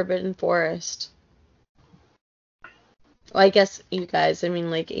like the Forbidden Forest? Well, I guess you guys, I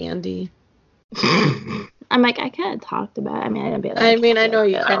mean like Andy. I'm like, I kind of talked about it. I mean, I didn't be like, I mean, I know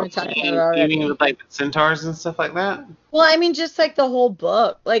you kind of talked about it You already. mean with like the centaurs and stuff like that? Well, I mean, just like the whole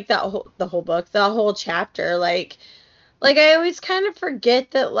book, like the whole chapter, like I always kind of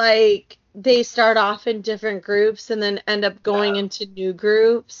forget that like they start off in different groups and then end up going into new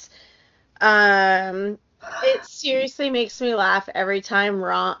groups. It seriously makes me laugh every time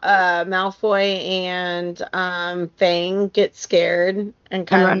Malfoy and Fang get scared and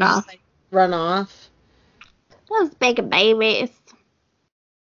kind of run just, off. like, run off. Those big babies.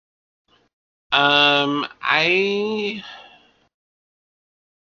 I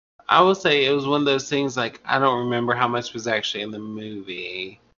will say it was one of those things like I don't remember how much was actually in the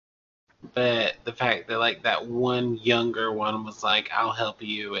movie, but the fact that like that one younger one was like, "I'll help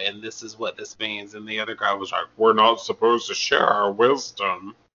you," and this is what this means, and the other guy was like, "We're not supposed to share our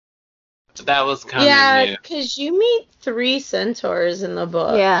wisdom." That was kind of new. because you meet 3 centaurs in the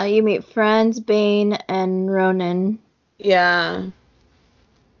book. Yeah, you meet Friends, Bane, and Ronan. Yeah.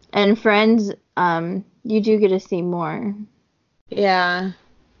 And Friends, you do get to see more. Yeah.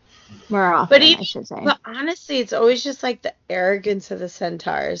 More often, But I should say. But honestly, it's always just like the arrogance of the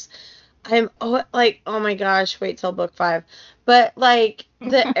centaurs. Like, oh my gosh, wait till book 5. But like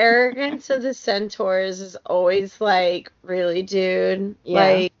the arrogance of the centaurs is always like, really, dude.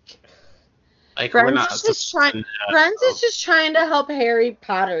 Yeah. Like we're Friends not is just supposed to know. Friends is just trying to help Harry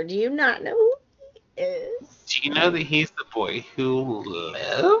Potter. Do you not know who he is? Do you know that he's the boy who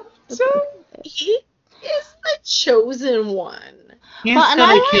lived? He is the chosen one. He's Well, and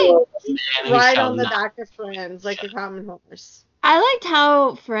gonna I kill the man who Ride shall on the not. back of Friends like a common horse. I liked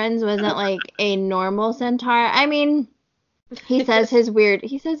how Friends wasn't like a normal centaur. I mean, he says his weird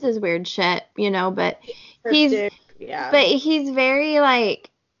shit, you know, but Cryptic, but he's very like,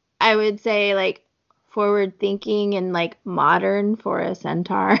 I would say like forward thinking and like modern for a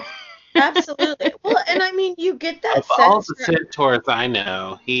centaur. Absolutely. Well, and I mean, you get that Of all sense. the centaurs I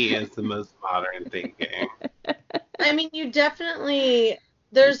know, he is the most modern thinking. I mean, you definitely.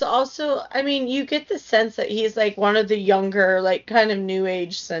 There's also, I mean, you get the sense that he's like one of the younger, like kind of new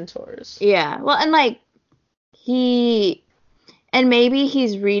age centaurs. Yeah. Well, and like maybe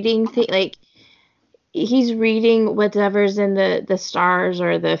he's reading like he's reading whatever's in the stars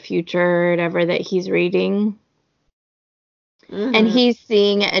or the future or whatever that he's reading. Mm-hmm. And he's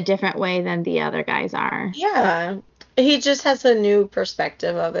seeing it a different way than the other guys are. Yeah. He just has a new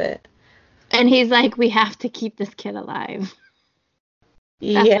perspective of it. And he's like, we have to keep this kid alive.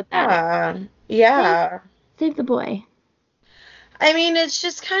 That's what that is. Yeah. Save the boy. I mean, it's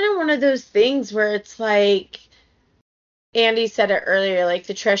just kind of one of those things where it's like, Andy said it earlier, like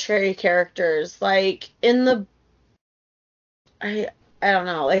the Treasury characters, like in the, I don't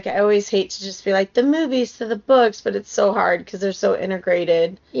know, like I always hate to just be like the movies to the books, but it's so hard because they're so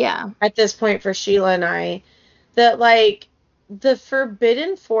integrated. Yeah. At this point for Sheila and I, that like the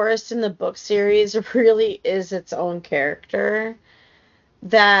Forbidden Forest in the book series really is its own character.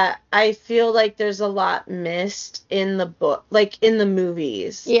 that I feel like there's a lot missed in the book, like in the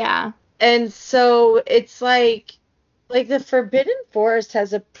movies. Yeah. And so it's like the Forbidden Forest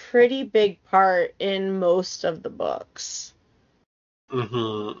has a pretty big part in most of the books.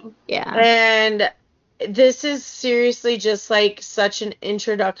 Mm-hmm. Yeah. And this is seriously just like such an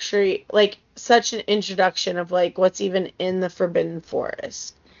introduction of like what's even in the Forbidden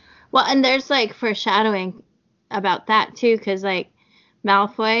Forest. Well, and there's like foreshadowing about that too, because like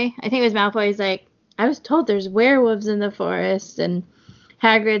Malfoy, I think it was Malfoy's like, I was told there's werewolves in the forest, and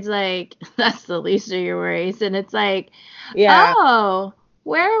Hagrid's like, that's the least of your worries. And it's like, Yeah. oh,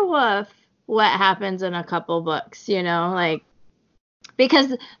 werewolf, what happens in a couple books, you know, like, because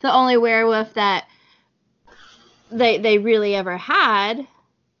the only werewolf that they really ever had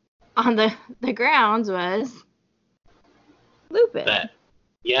on the grounds was Lupin.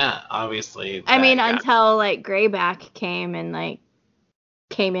 Yeah, obviously. I mean, until like Greyback came and like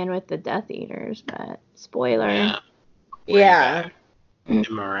came in with the Death Eaters, but spoiler. Yeah. Yeah.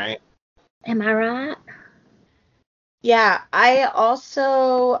 Am I right? Am I right? Yeah, I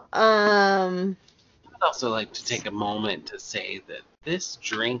also I'd also like to take a moment to say that this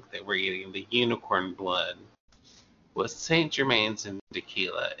drink that we're eating, the unicorn blood, with St. Germain's and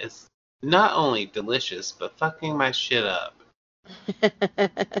tequila, is not only delicious, but fucking my shit up.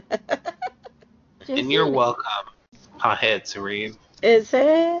 And you're welcome, Pothead to read. Is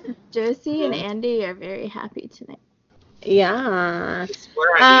it? Josie and Andy are very happy tonight. Yeah. It's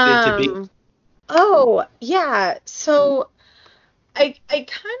where I needed to be. Oh, yeah. So I kind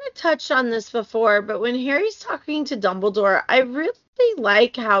of touched on this before, but when Harry's talking to Dumbledore, I really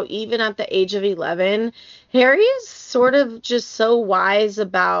like how even at the age of 11, Harry is sort of just so wise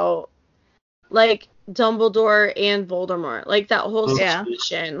about like Dumbledore and Voldemort, like that whole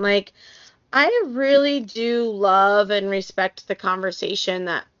situation. Like, I really do love and respect the conversation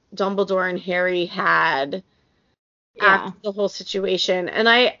that Dumbledore and Harry had after the whole situation. And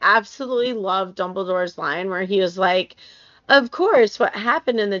I absolutely love Dumbledore's line where he was like, of course, what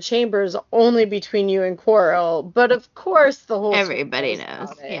happened in the chamber is only between you and Quirrell, but of course the whole everybody knows.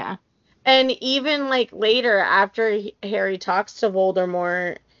 Yeah. And even like later after Harry talks to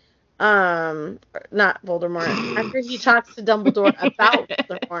Voldemort, not Voldemort, after he talks to Dumbledore about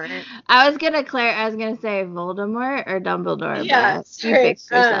Voldemort. I was gonna say Voldemort or Dumbledore. Yeah, sorry.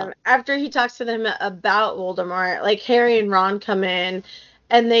 After he talks to them about Voldemort, like Harry and Ron come in,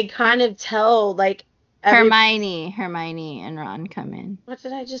 and they kind of tell like Hermione and Ron come in. What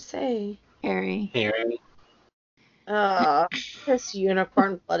did I just say? Harry. This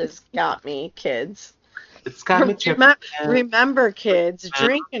unicorn blood has got me, kids. It's got me tripping. Remember, kids,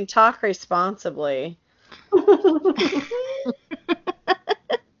 drink and talk responsibly.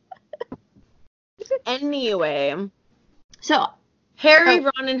 Anyway, so Harry,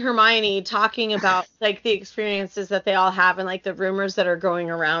 Ron, and Hermione talking about like the experiences that they all have and like the rumors that are going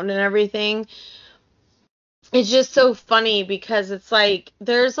around and everything. It's just so funny because it's like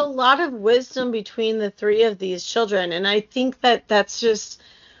there's a lot of wisdom between the three of these children, and I think that that's just,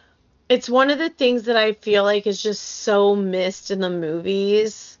 it's one of the things that I feel like is just so missed in the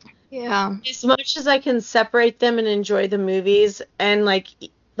movies. Yeah. As much as I can separate them and enjoy the movies and like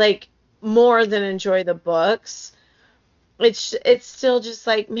more than enjoy the books, it's still just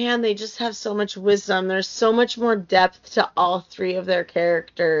like, man, they just have so much wisdom. There's so much more depth to all three of their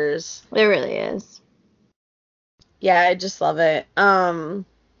characters. There really is. Yeah, I just love it. Mm-hmm.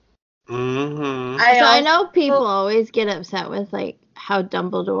 I know people always get upset with like how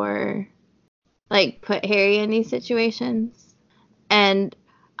Dumbledore like put Harry in these situations, and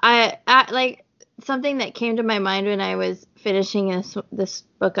I like something that came to my mind when I was finishing this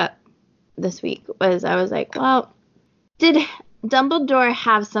book up this week was I was like, well, did Dumbledore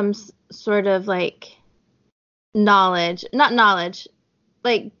have some sort of like not knowledge,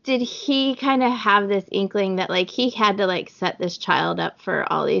 like did he kind of have this inkling that like he had to like set this child up for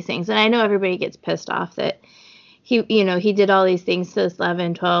all these things? And I know everybody gets pissed off that he did all these things to this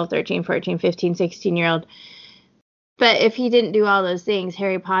 11, 12, 13, 14, 15, 16-year-old. But if he didn't do all those things,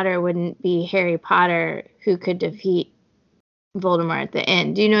 Harry Potter wouldn't be Harry Potter who could defeat Voldemort at the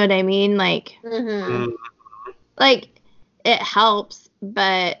end. Do you know what I mean? Like, like it helps,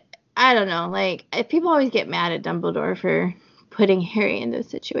 but I don't know. Like, people always get mad at Dumbledore for putting Harry in those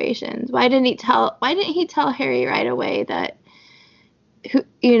situations. Why didn't he tell Harry right away that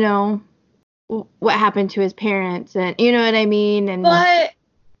what happened to his parents, and you know what I mean? And but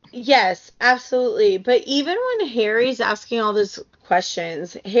yes, absolutely. But even when Harry's asking all these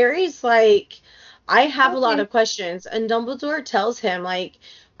questions, Harry's like, I have a lot of questions, and Dumbledore tells him like,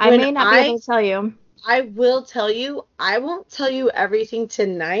 I may not be able to tell you. I will tell you, I won't tell you everything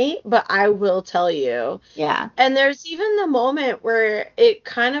tonight, but I will tell you. Yeah. And there's even the moment where it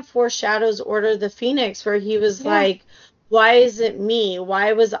kind of foreshadows Order of the Phoenix, where he was like, why is it me?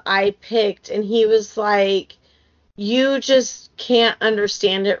 Why was I picked? And he was like, you just can't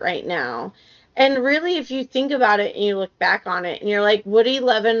understand it right now. And really, if you think about it and you look back on it and you're like, would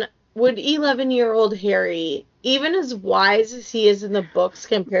 11-year-old Harry, even as wise as he is in the books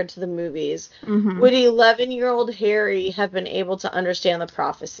compared to the movies, would 11-year-old Harry have been able to understand the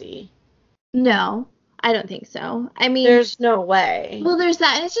prophecy? No, I don't think so. I mean, there's no way. Well, there's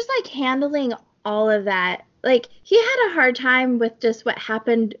that. And it's just like handling all of that. Like, he had a hard time with just what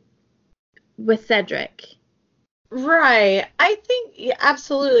happened with Cedric. Right. I think, yeah,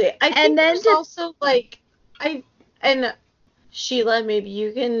 absolutely. I think there's also, like, and Sheila, maybe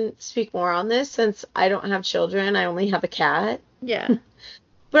you can speak more on this since I don't have children. I only have a cat. Yeah.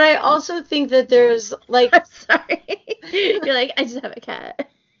 But I also think that there's, like... I'm sorry. You're like, I just have a cat.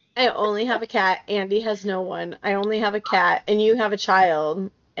 I only have a cat. Andy has no one. I only have a cat. And you have a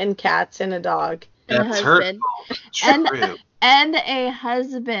child. And cats and a dog. And That's a husband. True. And a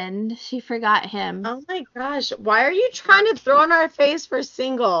husband. She forgot him. Oh my gosh. Why are you trying to throw in our face for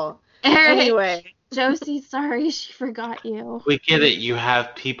single? Anyway. Josie, sorry, she forgot you. We get it. You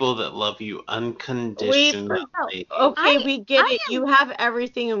have people that love you unconditionally. We get it. You have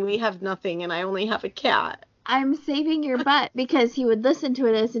everything and we have nothing, and I only have a cat. I'm saving your butt because he would listen to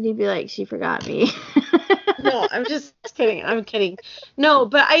this and he'd be like, she forgot me. No, I'm just kidding. I'm kidding. No,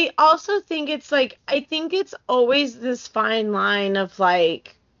 but I also think it's like, I think it's always this fine line of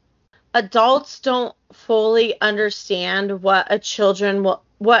like, adults don't fully understand what children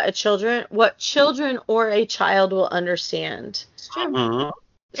or a child will understand. It's true. Mm-hmm.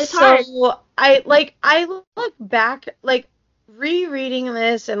 It's hard. I look back, like, rereading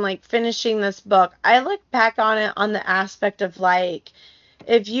this and like finishing this book, I look back on it on the aspect of like,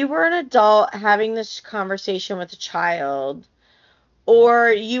 if you were an adult having this conversation with a child, or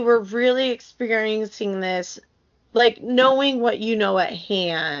you were really experiencing this, like knowing what you know at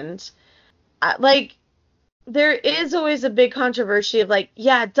hand, like there is always a big controversy of like,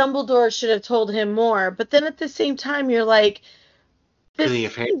 yeah, Dumbledore should have told him more, but then at the same time you're like, this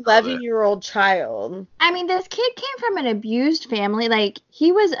 11-year-old child. I mean, this kid came from an abused family. Like,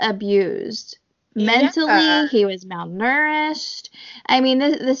 he was abused. Mentally, he was malnourished. I mean,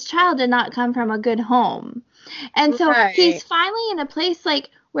 this child did not come from a good home. And so he's finally in a place, like,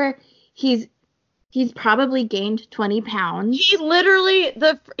 where he's probably gained 20 pounds. He literally,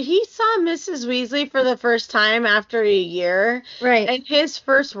 he saw Mrs. Weasley for the first time after a year. Right. And his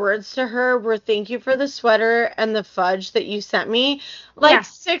first words to her were, thank you for the sweater and the fudge that you sent me. Like,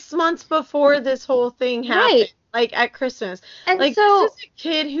 6 months before this whole thing happened. Right. Like, at Christmas. And like, so, this is a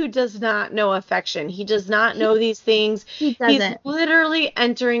kid who does not know affection. He does not know these things. He doesn't. He's literally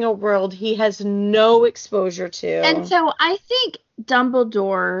entering a world he has no exposure to. And so I think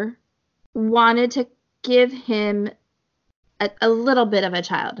Dumbledore wanted to give him a little bit of a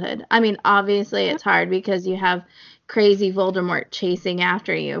childhood. I mean, obviously it's hard because you have crazy Voldemort chasing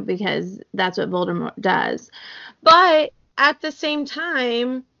after you because that's what Voldemort does. But at the same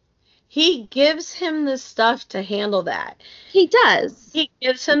time, he gives him the stuff to handle that. He does. He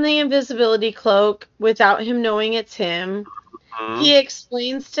gives him the invisibility cloak without him knowing it's him. He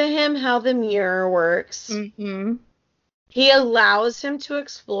explains to him how the mirror works. Mm-hmm. He allows him to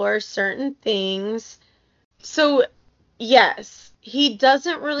explore certain things. So, yes, he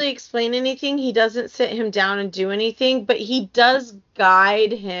doesn't really explain anything. He doesn't sit him down and do anything, but he does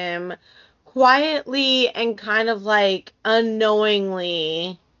guide him quietly and kind of like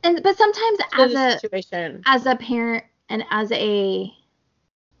unknowingly. But sometimes as a parent and as a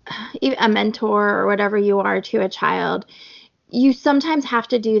mentor or whatever you are to a child, you sometimes have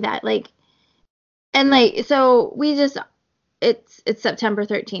to do that. Like, and like, so it's September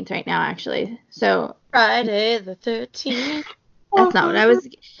 13th right now, actually. So Friday the 13th. That's not what I was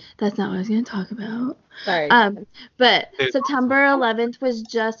going to talk about. Sorry. But September 11th was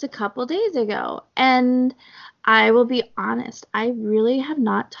just a couple days ago, and I will be honest, I really have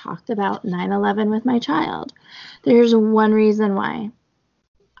not talked about 9/11 with my child. There's one reason why.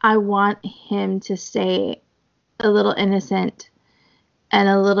 I want him to stay a little innocent and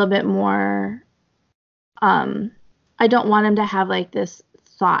a little bit more, I don't want him to have like this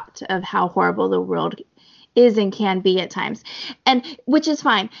thought of how horrible the world is and can be at times, and which is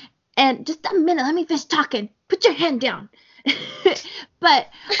fine. And just a minute, let me finish talking. Put your hand down. But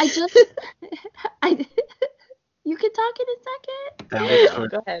you can talk in a second.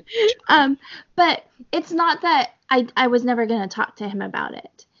 Go ahead. But it's not that I was never going to talk to him about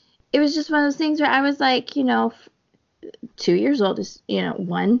it. it was just one of those things where I was like, 2 years old is,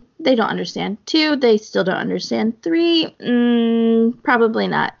 1, they don't understand. 2, they still don't understand. 3, probably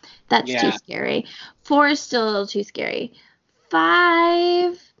not. That's too scary. 4 is still a little too scary.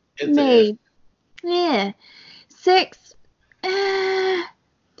 5, maybe. Yeah. 6,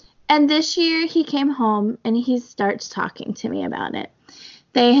 and this year he came home and he starts talking to me about it.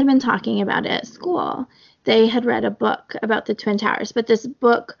 They had been talking about it at school. They had read a book about the Twin Towers, but this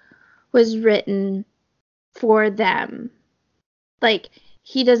book was written for them. Like,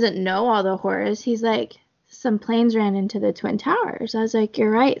 he doesn't know all the horrors. He's like, some planes ran into the Twin Towers. I was like, you're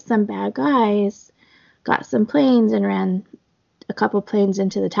right. Some bad guys got some planes and ran a couple planes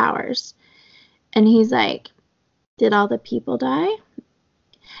into the towers. And he's like, did all the people die?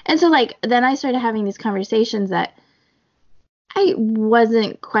 And so, like, then I started having these conversations that I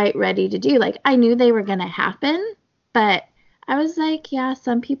wasn't quite ready to do. Like, I knew they were going to happen, but I was like, yeah,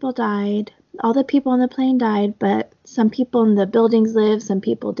 some people died. All the people on the plane died, but some people in the buildings lived, some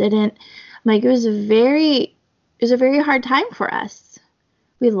people didn't. Like, it was a very hard time for us.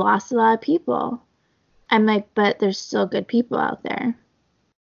 We lost a lot of people. I'm like, but there's still good people out there.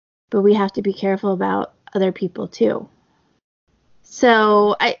 But we have to be careful about other people too.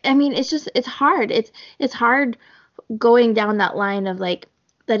 So I mean, it's hard. It's hard going down that line of like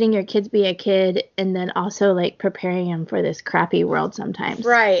letting your kids be a kid and then also like preparing them for this crappy world sometimes.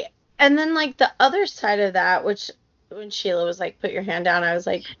 Right. And then like the other side of that, which when Sheila was like, put your hand down, I was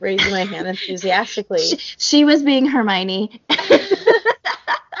like raising my hand enthusiastically. She was being Hermione.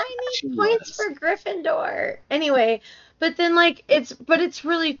 I need points for Gryffindor. Anyway, but then like it's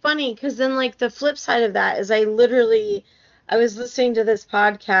really funny because then like the flip side of that is I was listening to this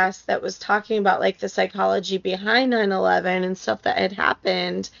podcast that was talking about like the psychology behind 9/11 and stuff that had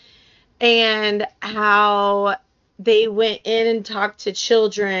happened and how they went in and talked to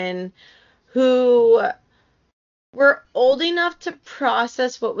children who were old enough to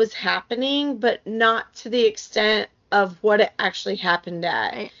process what was happening, but not to the extent of what it actually happened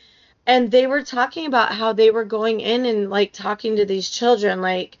at. Right. And they were talking about how they were going in and like talking to these children,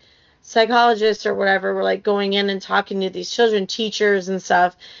 like psychologists or whatever were like going in and talking to these children, teachers and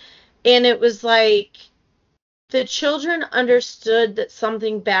stuff. And it was like the children understood that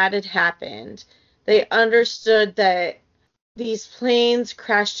something bad had happened. They understood that these planes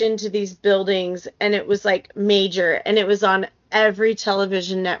crashed into these buildings and it was like major and it was on every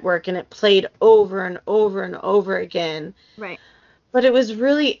television network and it played over and over and over again. Right. But it was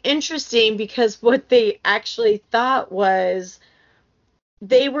really interesting because what they actually thought was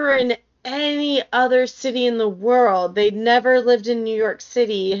they were in any other city in the world. They'd never lived in New York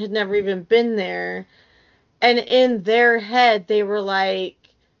City, had never even been there. And in their head, they were like,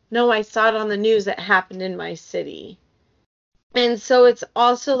 no, I saw it on the news. It happened in my city. And so it's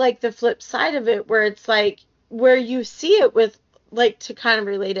also like the flip side of it where it's like where you see it with like to kind of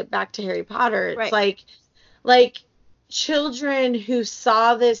relate it back to Harry Potter. It's right. like children who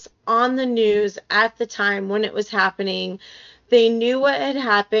saw this on the news at the time when it was happening. They knew what had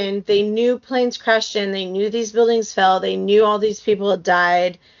happened. They knew planes crashed in. They knew these buildings fell. They knew all these people had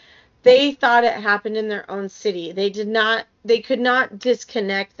died. They thought it happened in their own city. They could not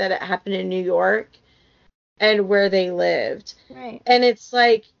disconnect that it happened in New York and where they lived. Right. And it's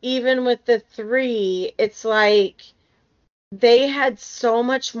like, even with the 3, it's like they had so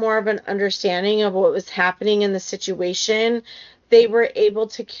much more of an understanding of what was happening in the situation. They were able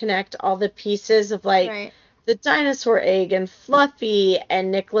to connect all the pieces of like, right. the dinosaur egg and Fluffy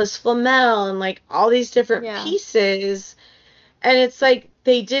and Nicholas Flamel and like all these different pieces. And it's like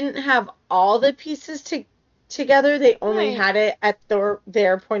they didn't have all the pieces together. They only had it at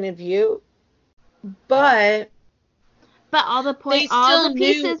their point of view. But all the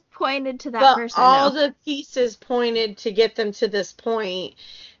pieces pointed to that person. But all the pieces pointed to get them to this point.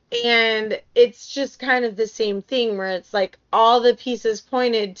 And it's just kind of the same thing where it's like all the pieces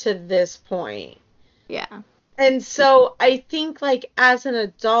pointed to this point. Yeah. And so I think like as an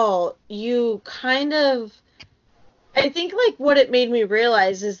adult, you kind of, I think like what it made me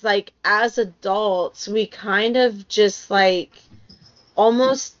realize is like as adults, we kind of just like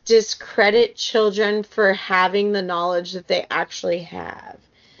almost discredit children for having the knowledge that they actually have.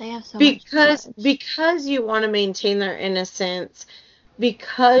 They have so much knowledge. Because you want to maintain their innocence,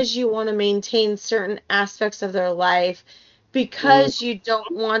 because you want to maintain certain aspects of their life, because you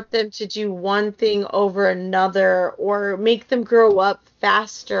don't want them to do one thing over another or make them grow up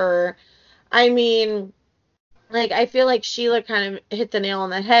faster. I mean, like, I feel like Sheila kind of hit the nail on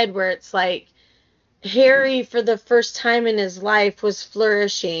the head where it's like Harry, for the first time in his life, was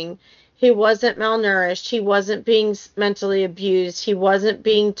flourishing. He wasn't malnourished. He wasn't being mentally abused. He wasn't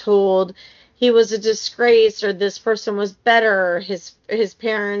being told he was a disgrace or this person was better. His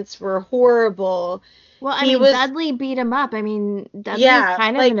parents were horrible. Well, I mean, Dudley beat him up. I mean, Dudley's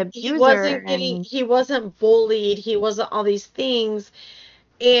kind of an abuser. He wasn't bullied. He wasn't all these things.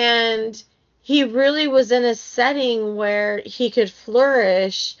 And he really was in a setting where he could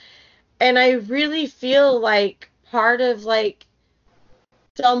flourish. And I really feel like part of, like,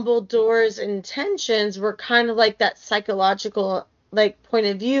 Dumbledore's intentions were kind of like that psychological, like, point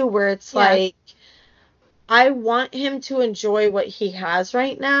of view where it's like, I want him to enjoy what he has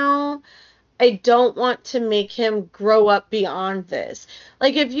right now. I don't want to make him grow up beyond this.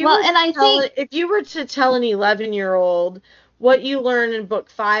 Like, if you were to tell an 11-year-old what you learn in book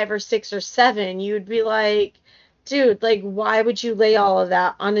 5 or 6 or 7, you would be like, dude, like, why would you lay all of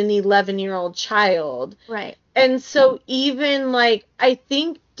that on an 11-year-old child? Right. And so even, like, I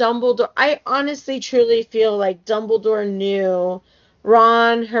think Dumbledore, I honestly truly feel like Dumbledore knew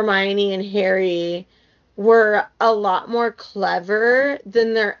Ron, Hermione, and Harry were a lot more clever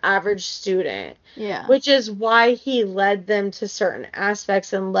than their average student. Yeah. Which is why he led them to certain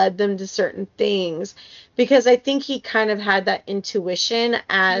aspects and led them to certain things. Because I think he kind of had that intuition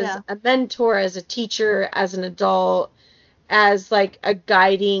as a mentor, as a teacher, as an adult, as, like, a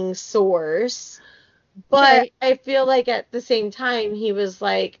guiding source. But I feel like at the same time, he was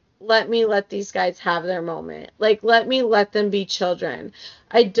like, let these guys have their moment. Like, let them be children.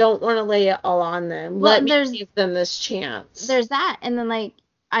 I don't want to lay it all on them. Let me give them this chance. There's that. And then, like,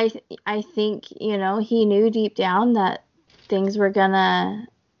 I think, you know, he knew deep down that things were going to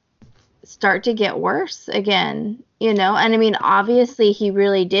start to get worse again, you know? And, I mean, obviously he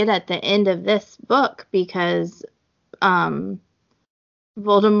really did at the end of this book because Voldemort,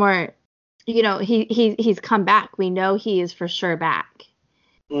 you know, he's come back. We know he is for sure back.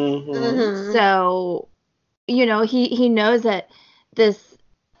 Mm-hmm. Mm-hmm. So, you know, he knows that this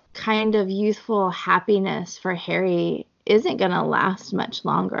kind of youthful happiness for Harry isn't going to last much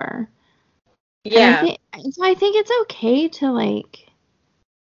longer. Yeah. So I think it's okay to, like,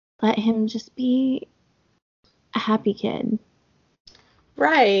 let him just be a happy kid.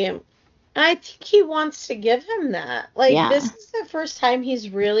 Right. And I think he wants to give him that. Like, this is the first time he's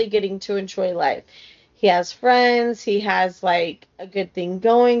really getting to enjoy life. He has friends. He has, like, a good thing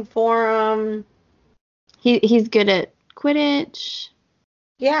going for him. He's good at Quidditch.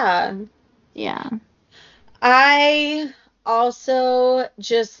 Yeah. Yeah. I also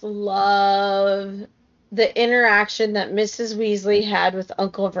just love the interaction that Mrs. Weasley had with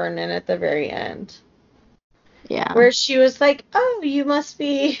Uncle Vernon at the very end. Yeah. Where she was like, oh, you must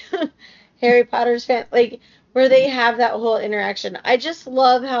be Harry Potter's fan. Like, where they have that whole interaction. I just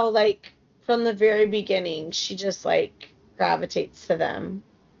love how, like, from the very beginning, she just, like, gravitates to them.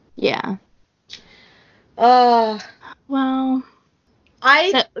 Yeah. Well,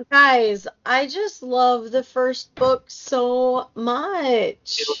 guys, I just love the first book so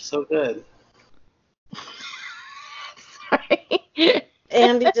much. It looks so good. Sorry.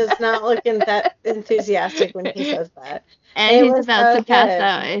 Andy does not look that enthusiastic when he says that. And he's about to pass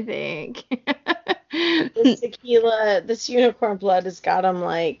out, I think. This tequila, this unicorn blood has got him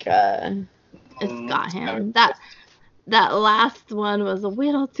like... It's got him. That last one was a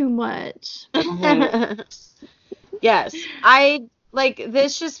little too much. Yes.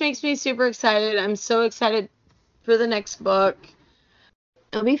 This just makes me super excited. I'm so excited for the next book.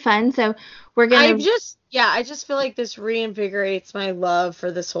 It'll be fun. So we're going to... I just feel like this reinvigorates my love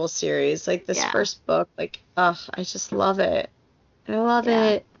for this whole series. Like, this first book, like, I just love it. I love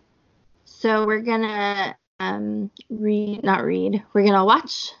it. So we're going to we're going to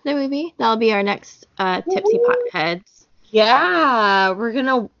watch the movie. That'll be our next Tipsy Potheads. Yeah, we're going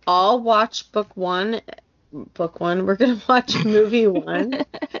to all watch book one. We're going to watch movie 1.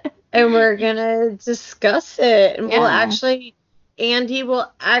 And we're going to discuss it. And Andy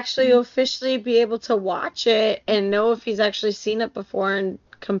will actually officially be able to watch it and know if he's actually seen it before and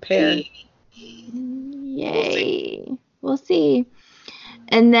compare. Yay. We'll see.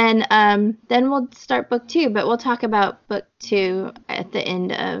 And then we'll start book 2, but we'll talk about book 2 at the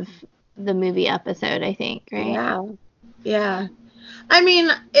end of the movie episode, I think, right? Yeah. I mean,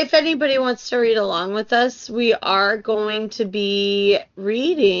 if anybody wants to read along with us, we are going to be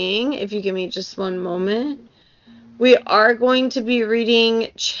reading, if you give me just one moment, we are going to be reading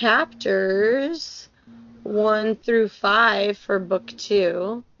chapters 1 through 5 for book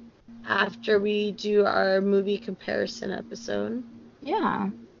 2 after we do our movie comparison episode. Yeah.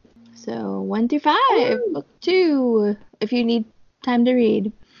 So 1 through 5, book 2, if you need time to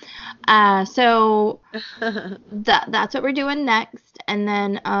read. So that's what we're doing next. And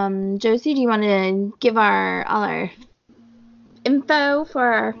then, Josie, do you want to give all our info for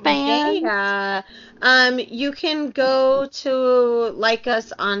our fans? Yeah. You can go to like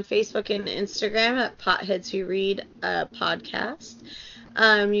us on Facebook and Instagram at Potheads Who Read Podcast.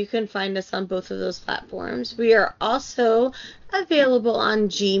 You can find us on both of those platforms. We are also available on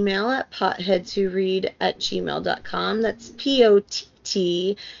Gmail at potheadswhoread@gmail.com. That's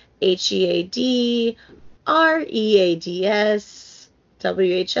POTTHEADREADS I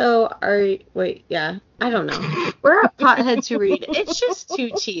don't know. We're at Potheads Who Read. It's just 2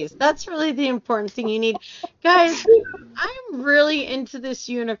 T's. That's really the important thing you need. Guys, I'm really into this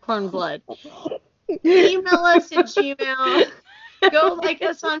unicorn blood. Email us at Gmail. Go like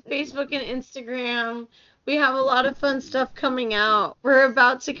us on Facebook and Instagram. We have a lot of fun stuff coming out. We're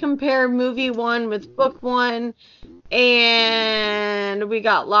about to compare movie 1 with book 1. And we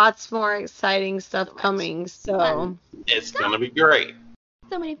got lots more exciting stuff coming. So It's going to be great.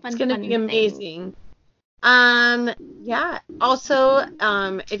 So many fun. it's going to be amazing. Yeah. Also,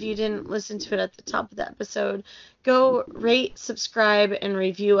 if you didn't listen to it at the top of the episode, go rate, subscribe, and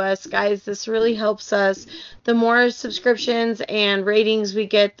review us. Guys, this really helps us. The more subscriptions and ratings we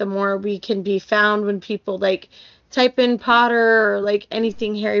get, the more we can be found when people like type in Potter or like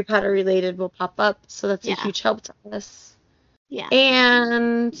anything Harry Potter related will pop up. So that's a huge help to us. Yeah.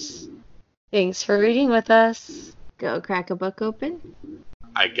 And thanks for reading with us. Go crack a book open.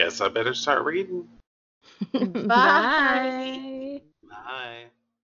 I guess I better start reading. Bye. Bye.